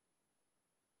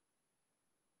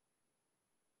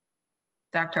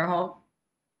 Dr. Holt?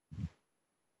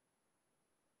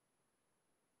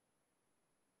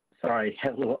 Sorry,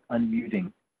 a little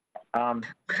unmuting. I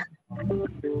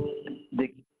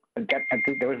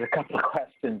think there was a couple of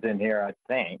questions in here, I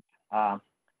think.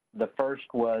 The first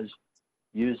was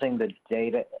using the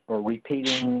data or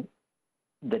repeating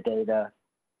the data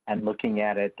and looking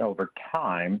at it over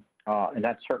time. And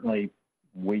that's certainly,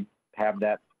 we have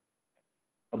that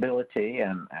ability,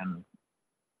 and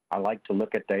I like to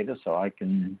look at data so I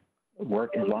can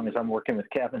work, as long as I'm working with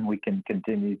Kevin, we can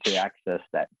continue to access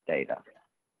that data.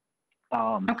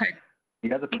 Okay.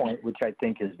 The other point, which I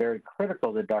think is very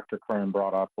critical that Dr. Curran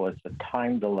brought up, was the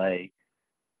time delay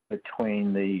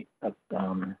between the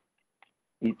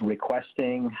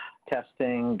requesting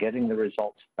testing, getting the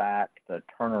results back, the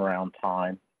turnaround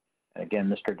time. And again,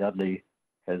 Mr. Dudley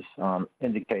has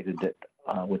indicated that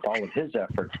with all of his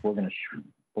efforts, we're going to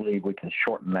believe we can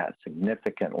shorten that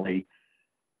significantly.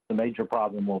 The major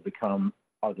problem will become,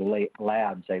 are the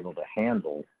labs able to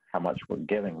handle how much we're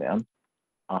giving them?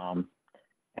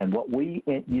 And what we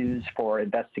use for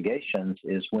investigations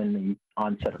is when the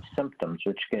onset of symptoms,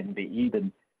 which can be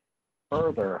even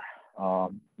further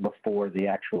before the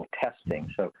actual testing.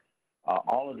 So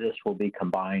all of this will be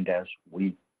combined as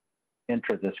we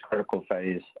enter this critical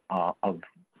phase of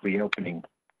reopening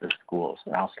the schools.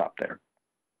 I'll stop there.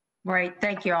 Right.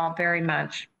 Thank you all very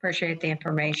much. Appreciate the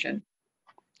information.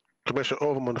 Commissioner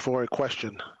Overman for a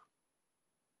question.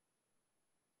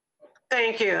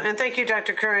 Thank you. And thank you,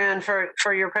 Dr. Curran,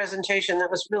 for your presentation.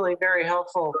 That was really very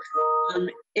helpful.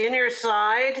 In your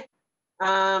slide,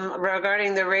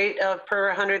 regarding the rate of per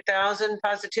 100,000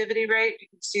 positivity rate, you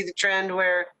can see the trend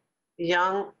where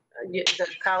the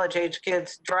college-age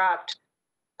kids dropped.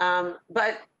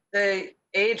 But the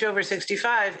age over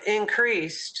 65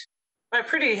 increased by a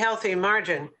pretty healthy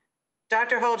margin.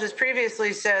 Dr. Holt has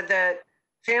previously said that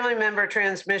family member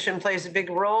transmission plays a big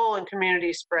role in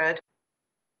community spread.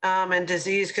 And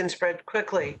disease can spread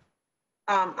quickly.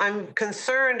 I'm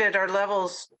concerned at our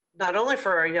levels, not only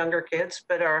for our younger kids,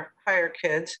 but our higher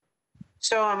kids.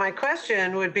 So my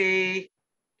question would be,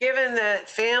 given that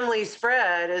family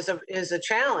spread is a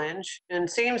challenge and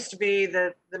seems to be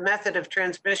the method of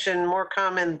transmission more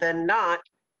common than not,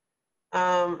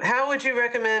 how would you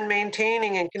recommend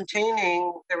maintaining and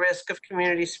containing the risk of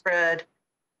community spread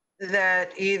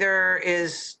that either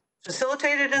is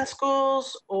facilitated in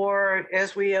schools or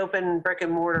as we open brick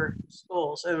and mortar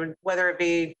schools, whether it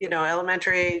be,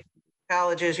 elementary,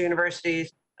 colleges,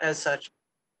 universities, as such?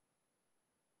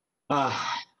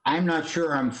 I'm not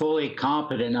sure I'm fully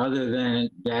competent, other than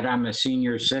that I'm a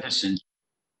senior citizen,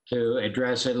 to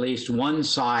address at least one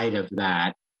side of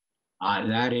that.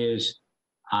 That is,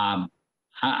 I'm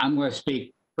going to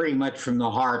speak pretty much from the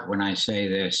heart when I say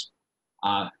this.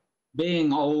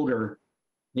 Being older,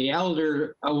 the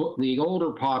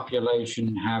older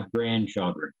population have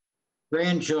grandchildren.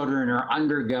 Grandchildren are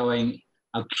undergoing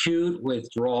acute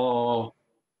withdrawal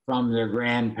from their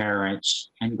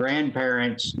grandparents, and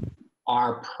grandparents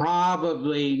are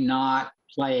probably not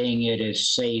playing it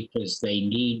as safe as they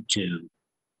need to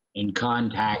in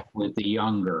contact with the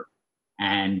younger,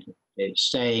 and it's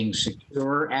staying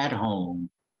secure at home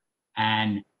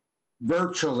and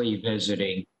virtually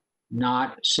visiting,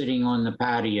 not sitting on the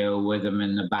patio with them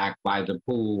in the back by the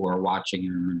pool or watching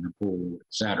them in the pool,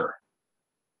 etc.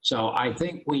 So I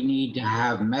think we need to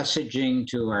have messaging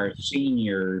to our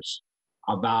seniors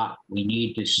about we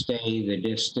need to stay the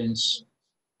distance,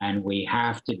 and we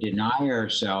have to deny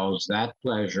ourselves that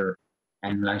pleasure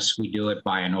unless we do it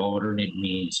by an alternate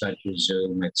means such as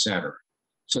Zoom, etc.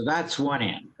 So that's one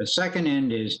end. The second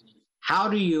end is, how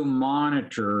do you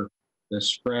monitor the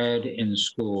spread in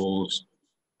schools?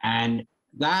 And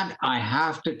that I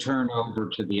have to turn over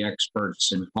to the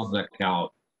experts in public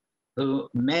health, who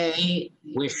may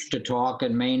wish to talk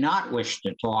and may not wish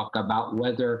to talk about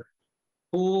whether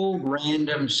full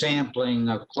random sampling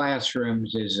of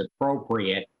classrooms is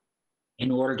appropriate in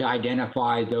order to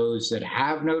identify those that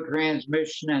have no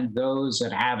transmission and those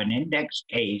that have an index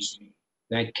case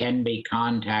that can be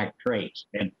contact traced.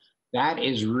 And that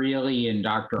is really in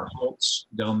Dr. Holt's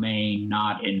domain,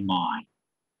 not in mine.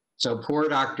 So poor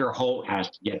Dr. Holt has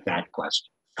to get that question.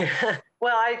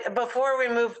 Well, before we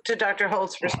move to Dr.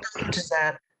 Holt's response to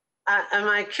that,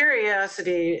 my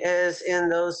curiosity is in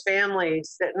those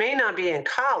families that may not be in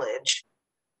college,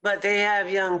 but they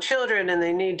have young children and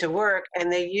they need to work,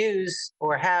 and they use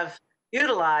or have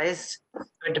utilized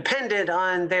or depended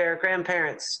on their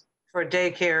grandparents for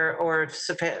daycare or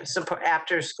support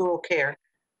after school care.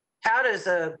 How does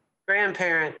a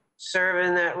grandparent serve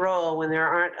in that role when there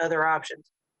aren't other options?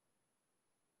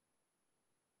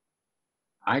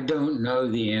 I don't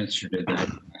know the answer to that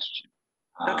question.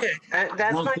 Okay,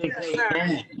 that's my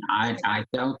concern. I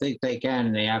don't think they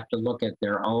can. They have to look at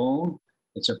their own.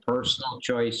 It's a personal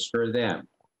choice for them.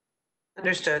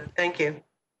 Understood. Thank you.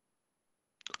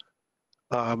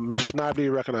 Snively,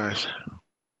 recognized.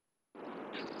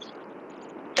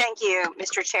 Thank you,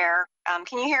 Mr. Chair.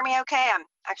 Can you hear me okay? I'm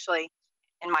actually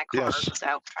in my car, yes.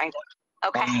 So trying to,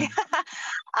 okay.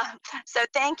 So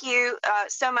thank you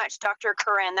so much, Dr.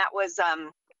 Curran. That was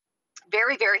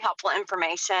very, very helpful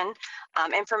information,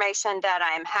 information that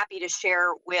I am happy to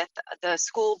share with the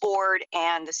school board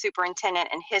and the superintendent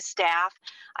and his staff.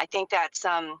 I think that's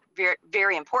very,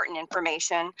 very important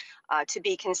information to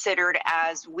be considered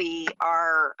as we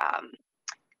are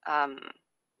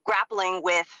grappling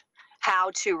with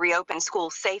how to reopen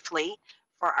schools safely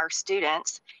for our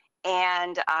students.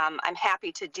 And I'm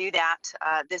happy to do that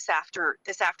this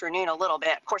afternoon a little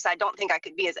bit. Of course, I don't think I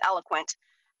could be as eloquent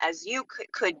as you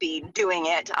could be doing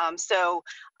it.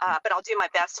 But I'll do my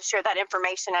best to share that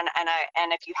information.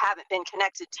 And if you haven't been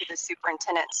connected to the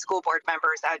superintendent and school board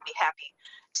members, I would be happy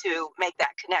to make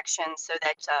that connection so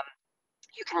that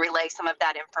you can relay some of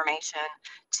that information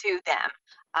to them.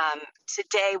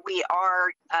 Today we are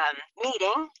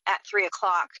meeting at 3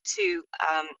 o'clock to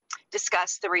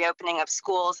discuss the reopening of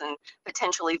schools and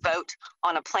potentially vote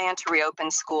on a plan to reopen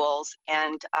schools,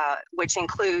 and which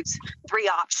includes 3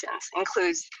 options.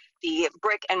 Includes the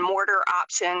brick and mortar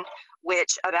option,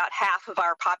 which about half of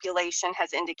our population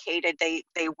has indicated they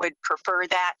would prefer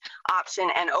that option,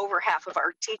 and over half of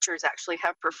our teachers actually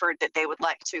have preferred that they would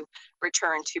like to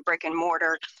return to brick and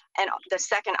mortar. And the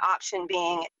second option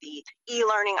being the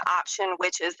e-learning option,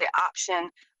 which is the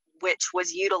option which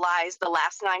was utilized the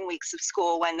last 9 weeks of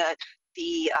school when the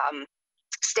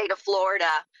state of Florida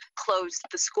closed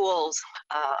the schools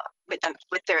with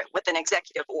an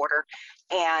executive order.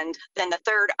 And then the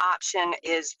third option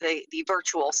is the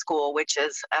virtual school, which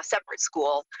is a separate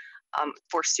school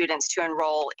for students to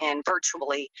enroll in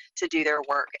virtually to do their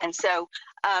work. And so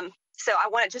so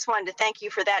I just wanted to thank you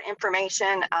for that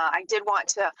information. I did want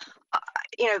to,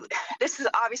 this is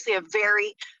obviously a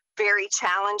very, very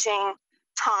challenging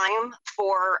time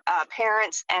for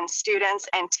parents and students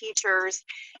and teachers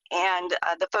and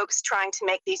the folks trying to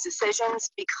make these decisions,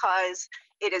 because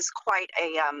it is quite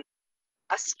a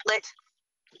split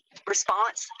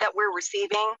response that we're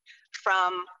receiving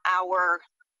from our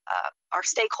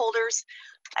stakeholders,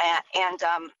 and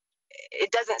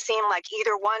it doesn't seem like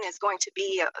either one is going to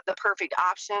be the perfect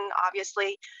option.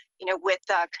 Obviously, with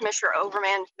Commissioner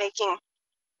Overman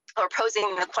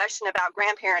posing the question about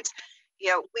grandparents,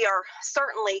 we are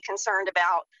certainly concerned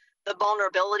about the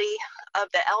vulnerability of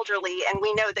the elderly, and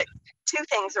we know that 2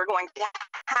 things are going to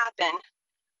happen,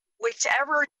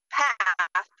 whichever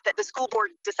path that the school board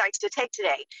decides to take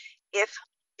today. If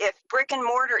brick and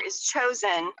mortar is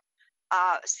chosen,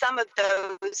 some of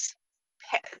those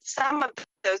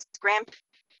grandparents.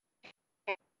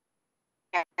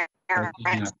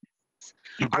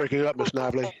 You're breaking up, Ms.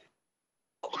 Nobley.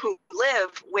 Who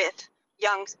live with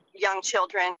young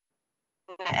children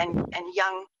and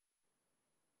young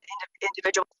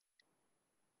individuals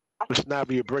Ms.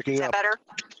 Snively, you're breaking Is that up. better?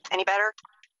 Any better?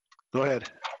 Go ahead.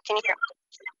 Can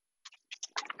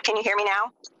you hear me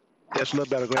now? Yes, a little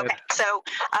better. Go ahead. Okay. So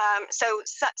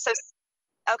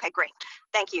okay, great.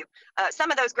 Thank you.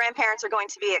 Some of those grandparents are going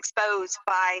to be exposed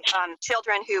by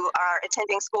children who are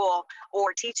attending school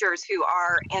or teachers who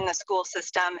are in the school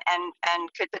system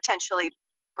and could potentially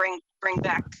bring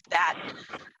back that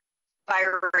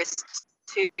virus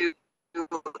to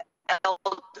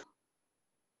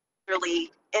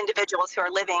elderly individuals who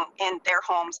are living in their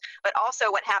homes. But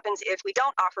also what happens if we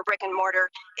don't offer brick and mortar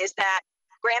is that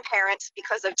grandparents,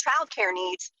 because of childcare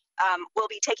needs, will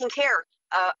be taking care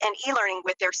and e-learning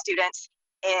with their students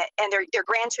and their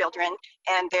grandchildren,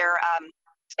 and their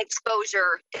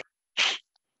exposure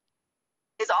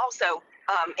is also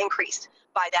increased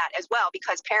by that as well,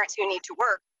 because parents who need to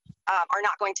work are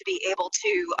not going to be able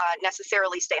to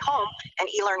necessarily stay home and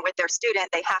e-learn with their student.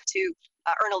 They have to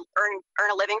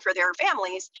earn a living for their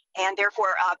families, and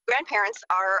therefore grandparents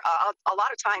are a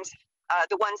lot of times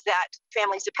the ones that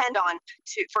families depend on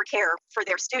for care for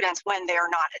their students when they are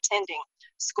not attending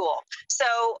school. So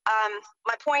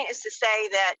my point is to say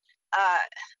that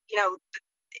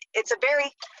it's a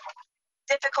very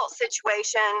difficult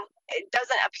situation. It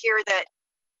doesn't appear that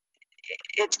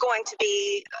it's going to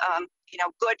be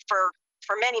good for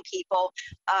many people,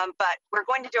 but we're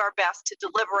going to do our best to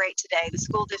deliberate today. The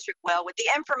school district will, with the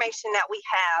information that we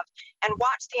have, and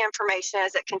watch the information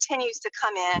as it continues to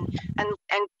come in,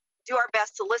 and do our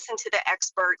best to listen to the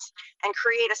experts and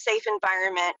create a safe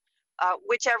environment,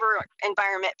 whichever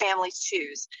environment families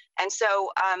choose. And so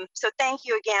thank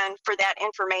you again for that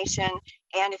information.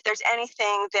 And if there's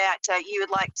anything that you would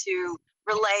like to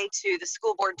relay to the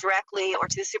school board directly or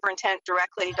to the superintendent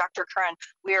directly, Dr. Curran,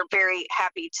 we are very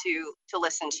happy to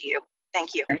listen to you.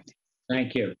 Thank you.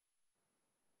 Thank you.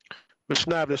 Ms.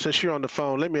 Snively, since you're on the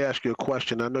phone, let me ask you a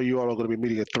question. I know you all are going to be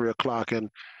meeting at 3 o'clock, and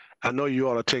I know you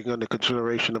all are taking under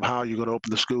consideration of how you're going to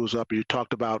open the schools up. You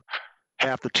talked about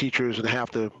half the teachers and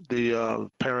half the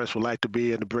parents would like to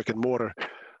be in the brick and mortar.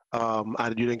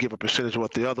 You didn't give a percentage of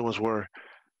what the other ones were.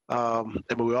 And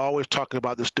we're always talking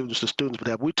about the students, but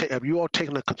have you all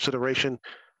taken into consideration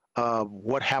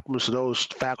what happens to those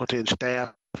faculty and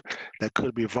staff that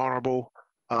could be vulnerable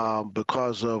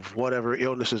because of whatever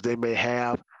illnesses they may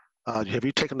have? Have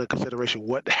you taken into consideration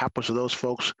what happens to those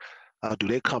folks? Do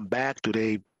they come back? Do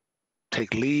they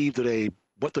take leave?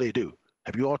 What do they do?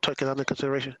 Have you all taken that into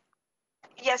consideration?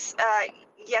 Yes,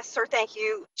 yes, sir. Thank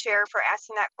you, Chair, for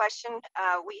asking that question.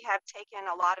 We have taken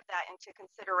a lot of that into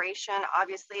consideration.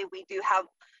 Obviously, we do have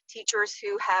teachers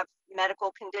who have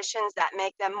medical conditions that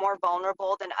make them more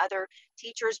vulnerable than other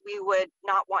teachers. We would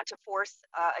not want to force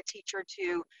a teacher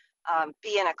to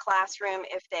be in a classroom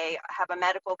if they have a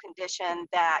medical condition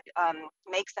that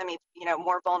makes them,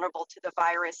 more vulnerable to the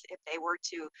virus if they were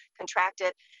to contract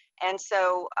it. And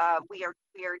so we are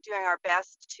doing our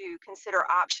best to consider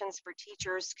options for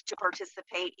teachers to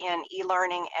participate in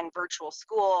e-learning and virtual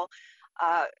school,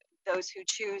 those who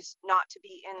choose not to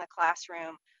be in the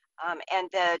classroom, and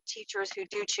the teachers who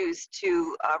do choose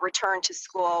to return to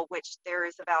school, which there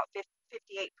is about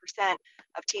 58%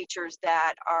 of teachers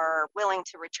that are willing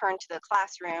to return to the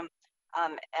classroom,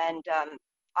 and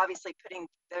obviously putting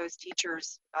those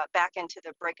teachers back into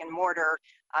the brick and mortar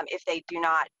if they do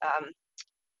not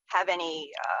have any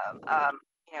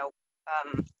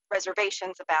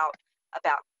reservations about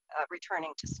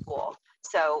returning to school.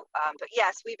 So, but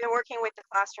yes, we've been working with the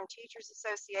Classroom Teachers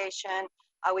Association.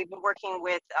 We've been working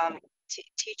with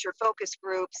teacher focus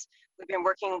groups. We've been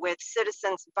working with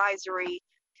citizens advisory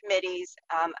committees,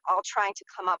 all trying to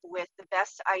come up with the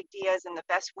best ideas and the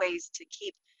best ways to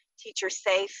keep teachers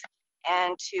safe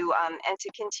and to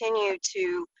continue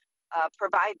to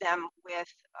provide them with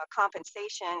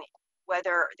compensation,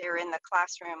 whether they're in the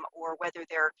classroom or whether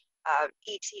they're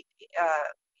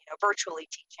virtually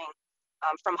teaching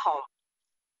from home.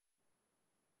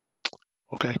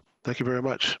 Okay, thank you very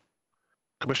much.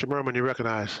 Commissioner Merman, you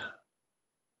recognize.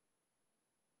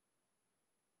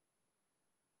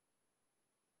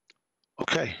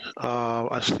 Okay,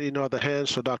 I see no other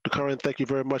hands. So Dr. Curran, thank you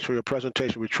very much for your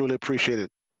presentation. We truly appreciate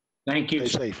it. Thank you.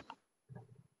 Stay safe.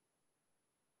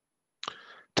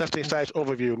 Testing sites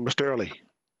overview, Mr. Earley.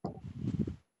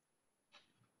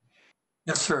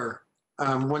 Yes, sir.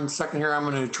 1 second here. I'm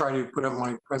going to try to put up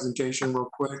my presentation real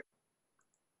quick.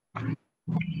 Let's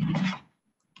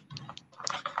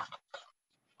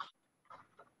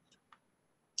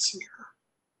see here.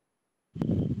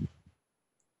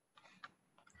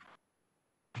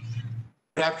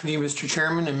 Good afternoon, Mr.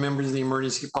 Chairman and members of the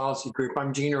Emergency Policy Group.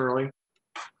 I'm Gene Earley.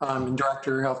 I'm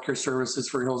Director of Healthcare Services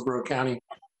for Hillsborough County.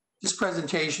 This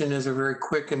presentation is a very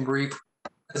quick and brief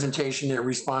presentation that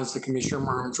responds to Commissioner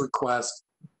Merman's request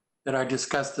that I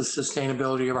discuss the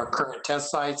sustainability of our current test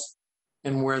sites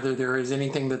and whether there is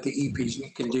anything that the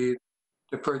EPG can do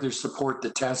to further support the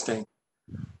testing.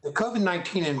 The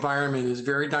COVID-19 environment is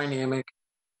very dynamic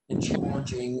and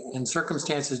challenging, and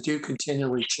circumstances do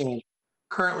continually change.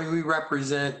 Currently, we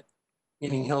represent,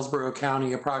 meaning Hillsborough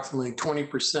County, approximately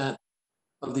 20%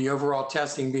 of the overall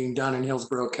testing being done in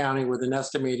Hillsborough County, with an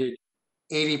estimated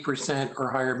 80% or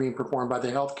higher being performed by the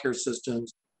healthcare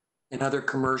systems and other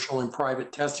commercial and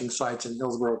private testing sites in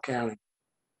Hillsborough County.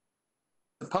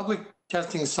 The public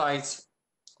testing sites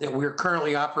that we're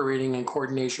currently operating in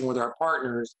coordination with our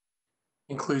partners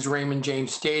includes Raymond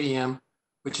James Stadium,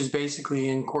 which is basically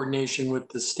in coordination with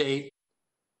the state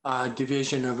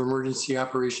Division of Emergency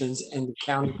Operations and the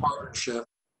county partnership.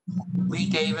 Lee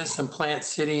Davis and Plant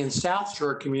City and South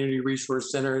Shore Community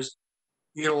Resource Centers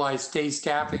utilize state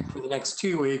staffing for the next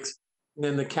 2 weeks, and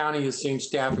then the county assumes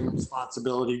staffing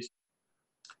responsibilities.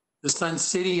 The Sun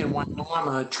City and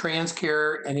Wagner,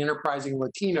 TransCare, and Enterprising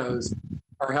Latinos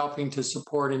are helping to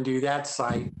support and do that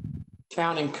site.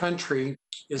 Town and Country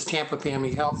is Tampa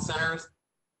Family Health Centers,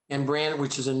 and Brandon,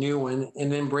 which is a new one,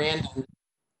 and then Brandon,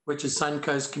 which is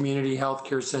Suncoast Community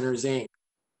Healthcare Centers, Inc.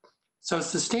 So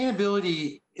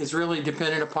sustainability is really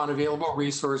dependent upon available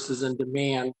resources and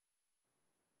demand.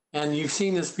 And you've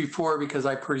seen this before because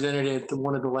I presented it to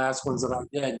one of the last ones that I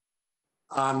did.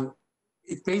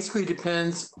 It basically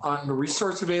depends on the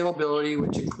resource availability,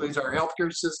 which includes our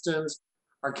healthcare systems,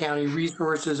 our county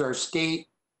resources, our state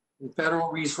and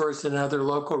federal resources, and other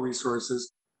local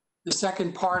resources. The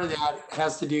second part of that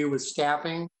has to do with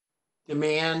staffing,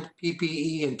 demand,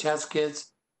 PPE, and test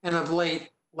kits, and of late,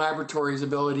 laboratories'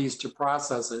 abilities to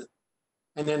process it.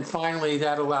 And then finally,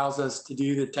 that allows us to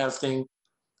do the testing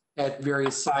at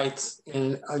various sites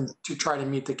and to try to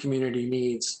meet the community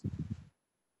needs.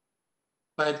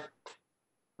 But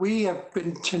we have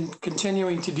been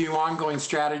continuing to do ongoing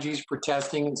strategies for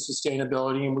testing and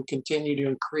sustainability, and we continue to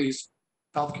increase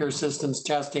healthcare systems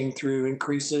testing through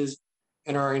increases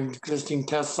in our existing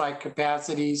test site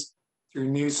capacities, through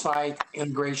new site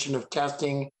integration of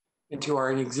testing into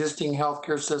our existing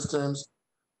healthcare systems,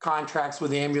 contracts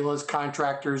with ambulance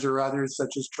contractors or others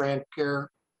such as TransCare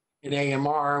and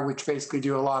AMR, which basically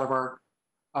do a lot of our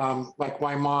like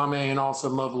YMAMA and also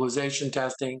mobilization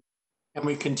testing. And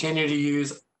we continue to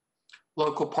use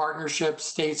local partnerships,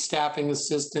 state staffing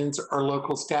assistance, or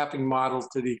local staffing models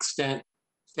to the extent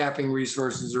staffing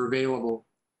resources are available.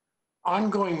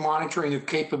 Ongoing monitoring of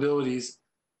capabilities,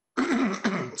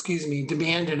 excuse me,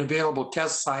 demand and available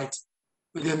test sites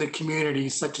within the community,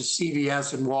 such as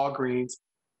CVS and Walgreens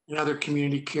and other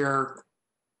community care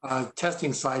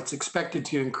testing sites expected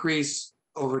to increase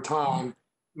over time,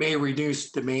 may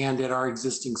reduce demand at our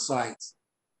existing sites.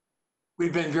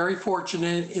 We've been very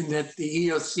fortunate in that the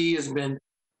EOC has been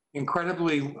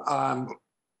incredibly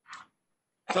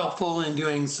helpful in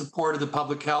doing support of the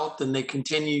public health, and they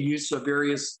continue use of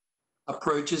various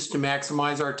approaches to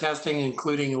maximize our testing,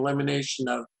 including elimination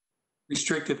of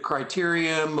restrictive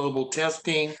criteria, mobile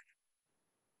testing,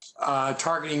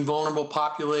 targeting vulnerable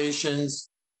populations,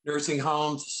 nursing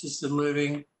homes, assisted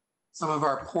living, some of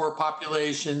our poor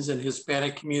populations and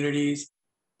Hispanic communities,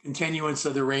 continuance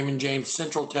of the Raymond James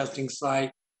Central testing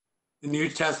site, the new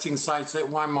testing sites at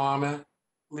YMAMA,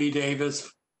 Lee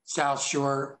Davis, South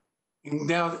Shore. And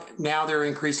now they're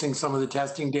increasing some of the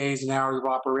testing days and hours of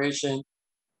operation,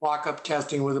 walk-up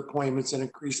testing with appointments, and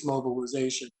increased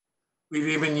mobilization. We've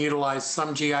even utilized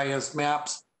some GIS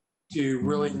maps to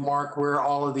really mark where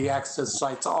all of the access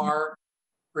sites are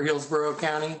for Hillsborough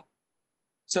County.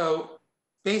 So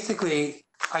basically,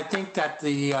 I think that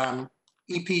the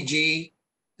EPG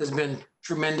has been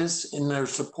tremendous in their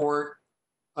support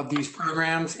of these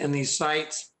programs and these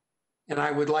sites. And I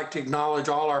would like to acknowledge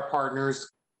all our partners.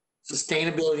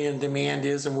 Sustainability and demand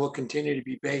is and will continue to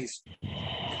be based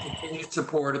on continued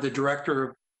support of the Director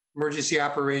of Emergency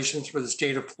Operations for the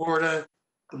state of Florida,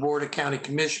 the Board of County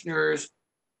Commissioners,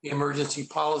 the Emergency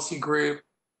Policy Group,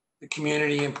 the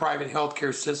community and private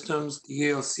healthcare systems, the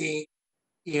EOC,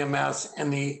 EMS,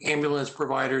 and the ambulance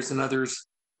providers and others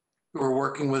who are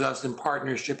working with us in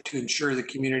partnership to ensure the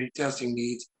community testing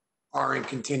needs are and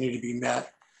continue to be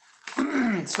met.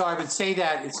 So I would say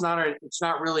that it's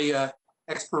not really a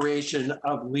expiration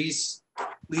of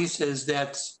leases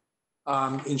that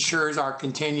ensures our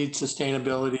continued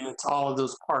sustainability. It's all of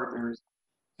those partners.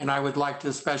 And I would like to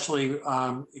especially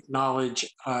acknowledge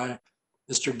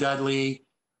Mr. Dudley,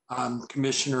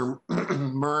 Commissioner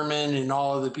Merman, and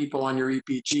all of the people on your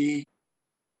EPG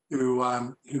who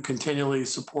continually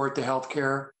support the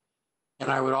healthcare.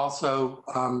 And I would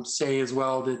also say as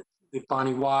well that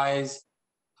Bonnie Wise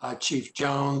Chief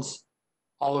Jones.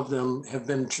 All of them have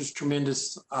been just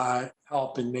tremendous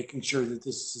help in making sure that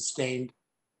this is sustained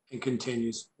and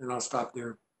continues. And I'll stop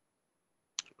there.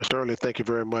 Mr. Earley, thank you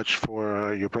very much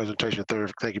for your presentation.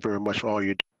 Thank you very much for all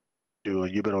you do.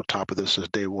 And you've been on top of this since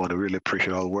day one. I really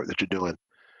appreciate all the work that you're doing.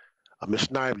 Ms.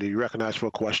 Snively, you recognized for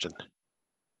a question.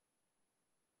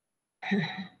 Ms.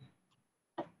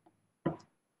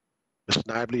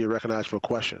 Snively, you recognized for a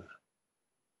question.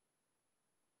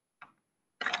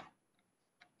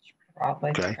 Probably.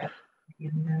 Okay.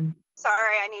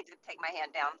 Sorry, I need to take my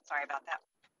hand down. Sorry about that.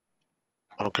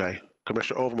 Okay.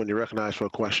 Commissioner Overman, you recognized for a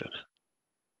question.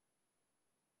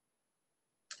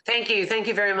 Thank you. Thank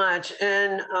you very much.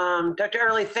 And Dr.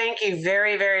 Earley, thank you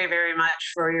very, very, very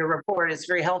much for your report. It's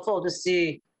very helpful to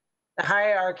see the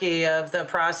hierarchy of the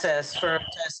process for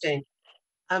testing.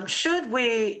 Should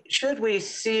we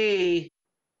see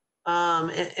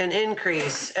an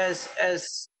increase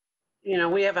as you know,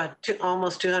 we have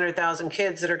almost 200,000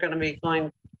 kids that are going to be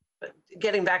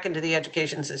getting back into the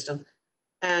education system.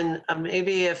 And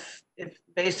maybe if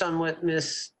based on what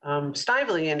Ms.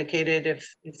 Snively indicated,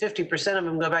 if 50% of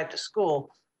them go back to school,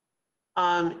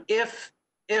 if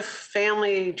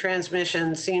family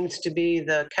transmission seems to be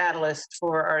the catalyst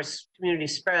for our community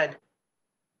spread,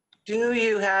 do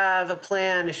you have a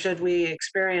plan, should we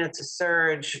experience a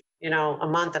surge, you know, a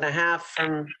month and a half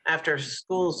from after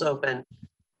school's open?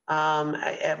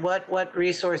 What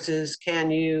resources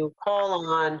can you call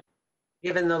on,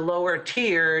 given the lower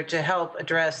tier, to help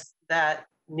address that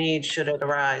need should it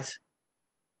arise?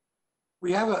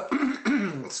 We have a,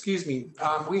 excuse me,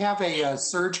 we have a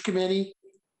surge committee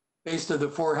based on the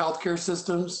 4 healthcare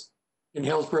systems in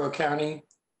Hillsborough County.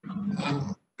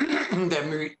 That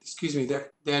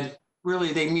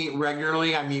really, they meet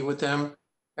regularly. I meet with them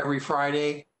every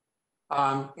Friday.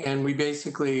 And we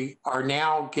basically are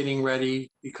now getting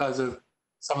ready, because of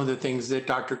some of the things that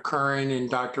Dr. Curran and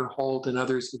Dr. Holt and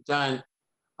others have done,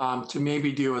 to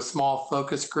maybe do a small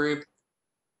focus group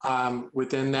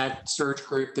within that surge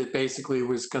group that basically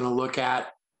was going to look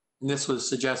at, and this was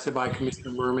suggested by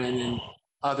Commissioner Merman and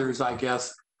others, I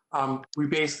guess. We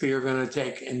basically are going to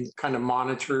take and kind of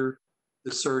monitor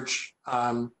the surge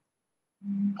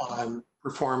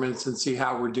performance and see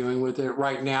how we're doing with it.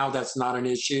 Right now, that's not an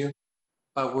issue.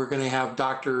 But we're going to have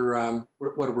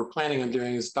what we're planning on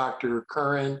doing is Dr.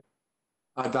 Curran,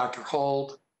 Dr.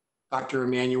 Holt, Dr.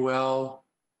 Emmanuel,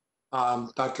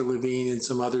 Dr. Levine, and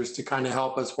some others to kind of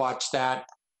help us watch that.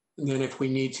 And then if we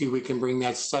need to, we can bring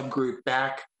that subgroup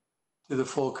back to the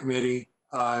full committee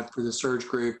for the surge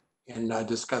group and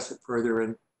discuss it further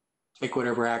and take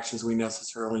whatever actions we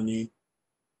necessarily need.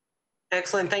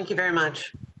 Excellent. Thank you very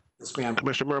much. Yes, ma'am.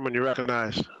 Commissioner Merman, you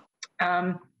recognized.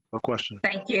 No question.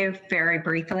 Thank you. Very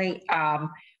briefly. I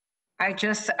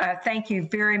just thank you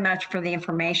very much for the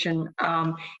information.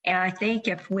 And I think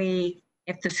if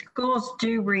the schools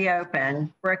do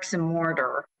reopen bricks and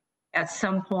mortar at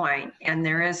some point and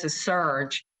there is a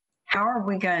surge, how are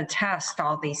we going to test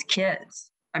all these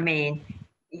kids? I mean,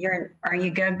 are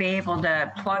you going to be able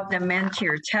to plug them into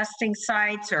your testing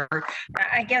sites? Or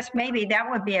I guess maybe that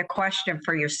would be a question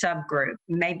for your subgroup.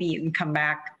 Maybe you can come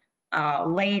back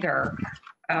later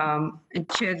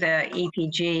to the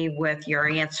EPG with your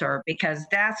answer, because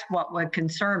that's what would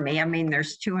concern me. I mean,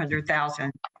 there's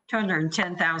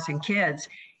 210,000 kids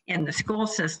in the school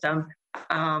system,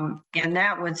 and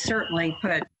that would certainly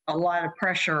put a lot of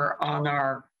pressure on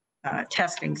our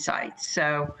testing sites.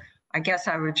 So I guess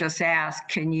I would just ask,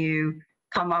 can you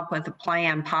come up with a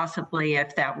plan possibly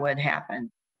if that would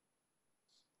happen?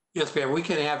 Yes, ma'am. We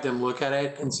can have them look at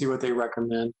it and see what they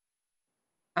recommend.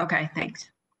 Okay, thanks.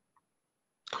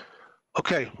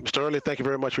 Okay, Mr. Earley, thank you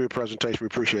very much for your presentation. We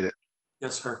appreciate it.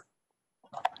 Yes, sir.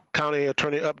 County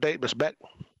Attorney update, Ms. Beck.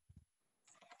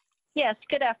 Yes,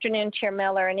 good afternoon, Chair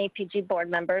Miller and EPG board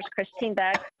members. Christine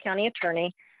Beck, County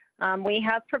Attorney. We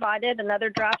have provided another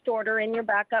draft order in your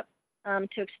backup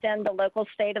to extend the local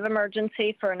state of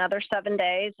emergency for another 7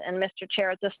 days. And Mr.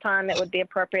 Chair, at this time, it would be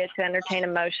appropriate to entertain a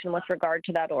motion with regard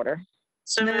to that order.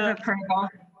 So move approval.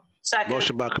 Second.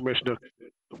 Motion by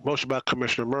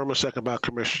Commissioner Merman, second by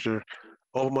Commissioner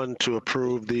Overman to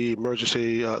approve the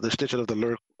emergency, the extension of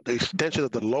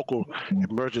the local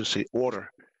emergency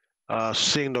order.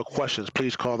 Seeing no questions,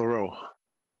 please call the roll.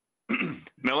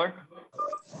 Miller?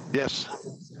 Yes.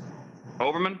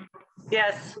 Overman?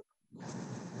 Yes.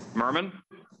 Merman?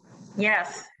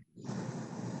 Yes.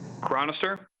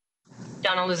 Cronister?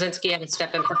 Donald Lozinski, I would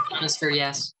step in for Cronister,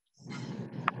 yes.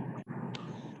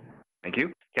 Thank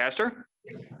you. Castor?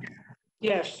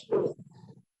 Yes.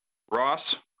 Ross?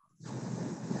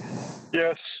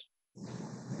 Yes.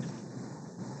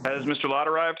 Has Mr. Lott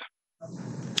arrived?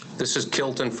 This is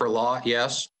Kilton for law,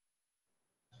 yes.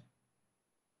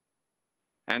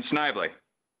 And Snively.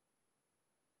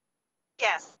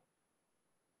 Yes.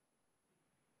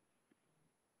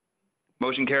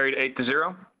 Motion carried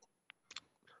 8-0.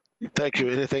 Thank you.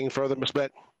 Anything further, Ms.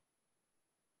 Beck?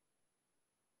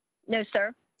 No,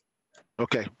 sir.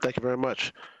 Okay, thank you very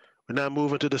much. We now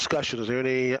move into discussion. Is there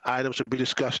any items to be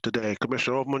discussed today?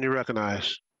 Commissioner Overman, you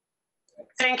recognize.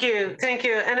 Thank you. Thank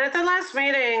you. And at the last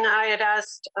meeting, I had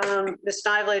asked Ms.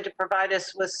 Snively to provide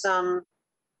us with some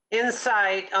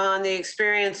insight on the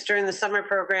experience during the summer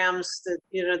programs that,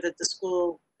 that the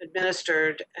school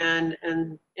administered and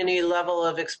any level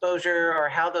of exposure or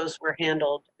how those were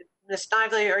handled. Ms.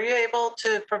 Snively, are you able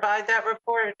to provide that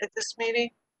report at this meeting?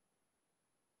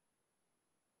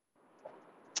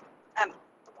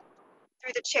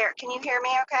 Through the chair, can you hear me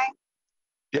okay?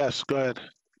 Yes, go ahead.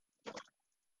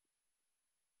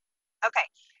 Okay,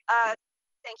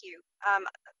 thank you.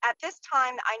 At this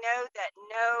time, I know that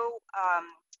no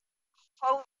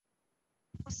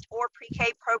post or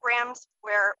pre-K programs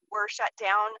were shut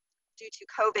down due to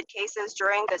COVID cases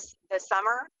during the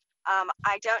summer.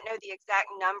 I don't know the exact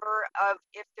number of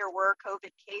if there were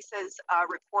COVID cases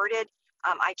reported.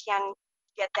 I can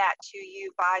get that to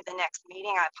you by the next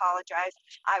meeting. I apologize.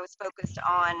 I was focused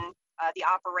on the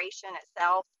operation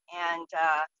itself and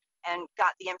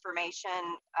got the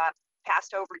information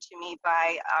passed over to me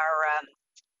by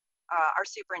our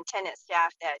superintendent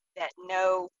staff that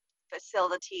no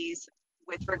facilities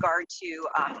with regard to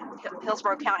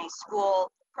Hillsborough County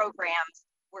school programs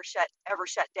were ever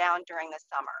shut down during the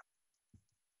summer.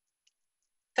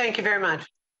 Thank you very much.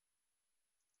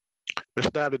 Ms.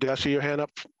 Snively, did I see your hand up?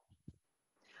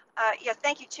 Yes,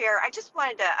 thank you, Chair. I just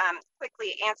wanted to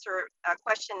quickly answer a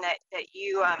question that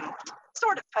you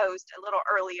sort of posed a little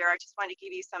earlier. I just wanted to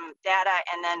give you some data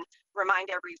and then remind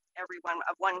everyone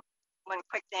of one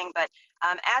quick thing. But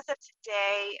as of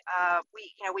today,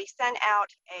 we sent out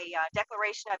a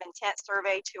declaration of intent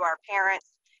survey to our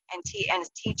parents and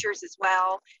teachers as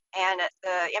well. And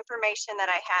the information that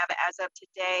I have as of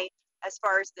today, as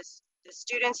far as the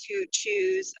students who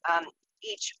choose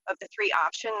each of the three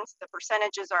options, the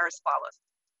percentages are as follows.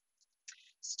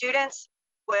 Students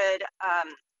would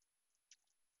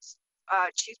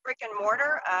choose brick and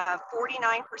mortar.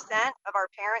 49% of our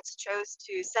parents chose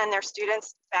to send their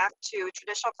students back to a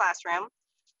traditional classroom.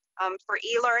 For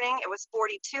e-learning, it was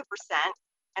 42%,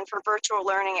 and for virtual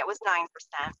learning, it was 9%.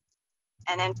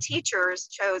 And then teachers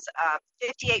chose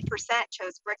 58%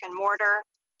 chose brick and mortar,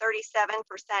 37%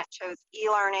 chose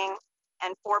e-learning,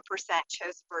 and 4%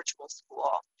 chose virtual school.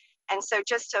 And so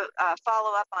just to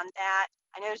follow up on that,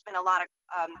 I know there's been a lot of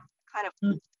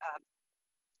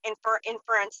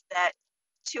inference that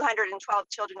 212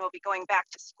 children will be going back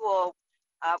to school,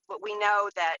 but we know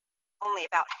that only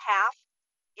about half,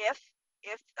 if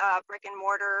brick and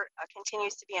mortar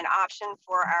continues to be an option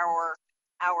for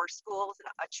our schools,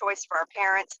 a choice for our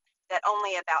parents, that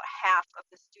only about half of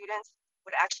the students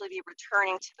would actually be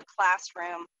returning to the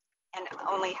classroom, and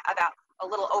only about a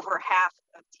little over half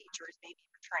of teachers may be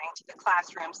returning to the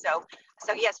classroom. So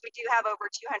yes, we do have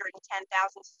over 210,000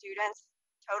 students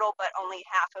total, but only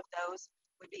half of those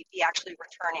would be actually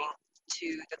returning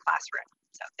to the classroom.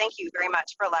 So thank you very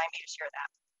much for allowing me to share that.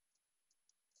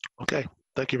 Okay,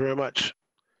 thank you very much.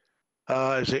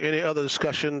 Is there any other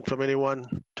discussion from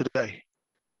anyone today?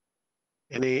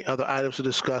 Any other items to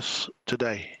discuss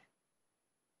today?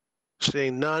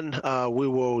 Seeing none, we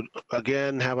will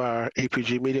again have our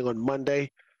EPG meeting on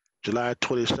Monday, July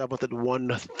 27th at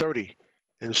 1:30.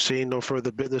 And seeing no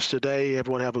further business today,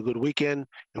 everyone have a good weekend,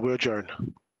 and we're adjourned.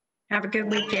 Have a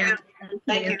good weekend.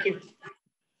 Thank you.